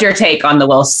 I loved your take on the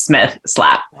Will Smith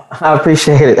slap. I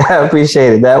appreciate it.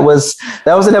 That was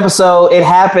an episode. It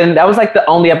happened. That was like the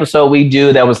only episode we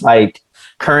do that was like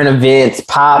current events,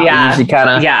 pop. Yeah.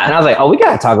 And I was like, oh, we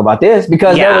got to talk about this,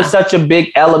 because there was such a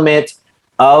big element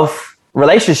of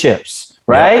relationships,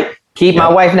 right? Yeah. Keep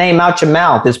my wife's name out your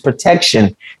mouth. It's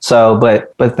protection. So,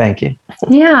 but thank you.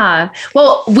 Yeah.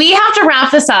 Well, we have to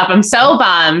wrap this up. I'm so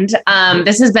bummed.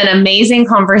 This has been an amazing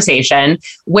conversation.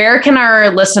 Where can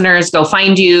our listeners go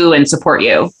find you and support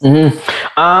you?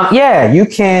 Mm-hmm. You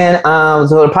can.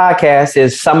 So the podcast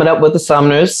is Sum It Up with the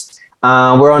Sumners.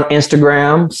 We're on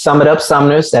Instagram, Sum It Up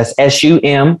Sumners. That's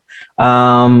SUM.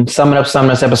 Sum It Up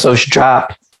Sumners episodes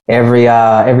drop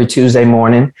every Tuesday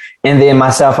morning. And then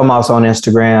myself, I'm also on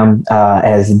Instagram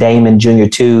as Damon Jr.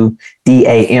 2,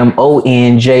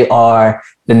 DAMONJR,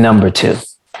 the number 2.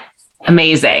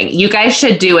 Amazing. You guys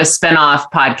should do a spinoff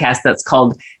podcast that's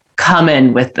called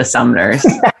Comin' with the Sumners.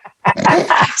 CUM.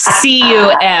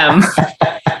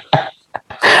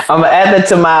 I'm going to add that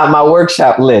to my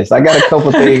workshop list. I got a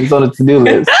couple things on the to-do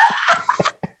list.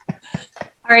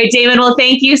 All right, Damon. Well,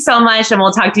 thank you so much, and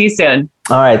we'll talk to you soon.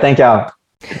 All right. Thank y'all.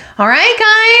 All right,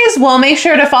 guys. Well, make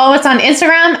sure to follow us on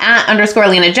Instagram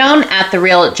 @_Lena Joan,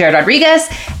 @TheReal Jared Rodriguez,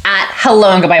 @Hello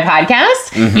and Goodbye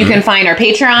Podcast. Mm-hmm. You can find our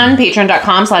Patreon,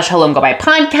 patreon.com/Hello and Goodbye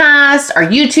Podcast, our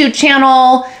YouTube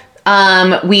channel.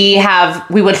 We have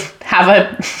a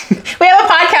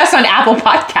podcast on Apple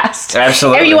Podcasts.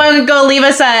 Absolutely. If you want to go leave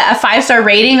us a 5-star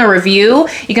rating or review,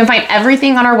 you can find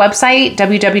everything on our website,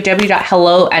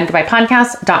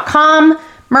 www.helloandgoodbyepodcast.com,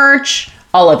 merch,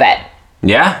 all of it.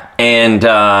 Yeah, and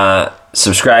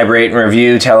subscribe, rate, and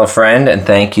review, tell a friend, and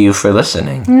thank you for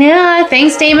listening. Yeah,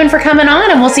 thanks, Damon, for coming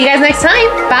on, and we'll see you guys next time.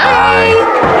 Bye.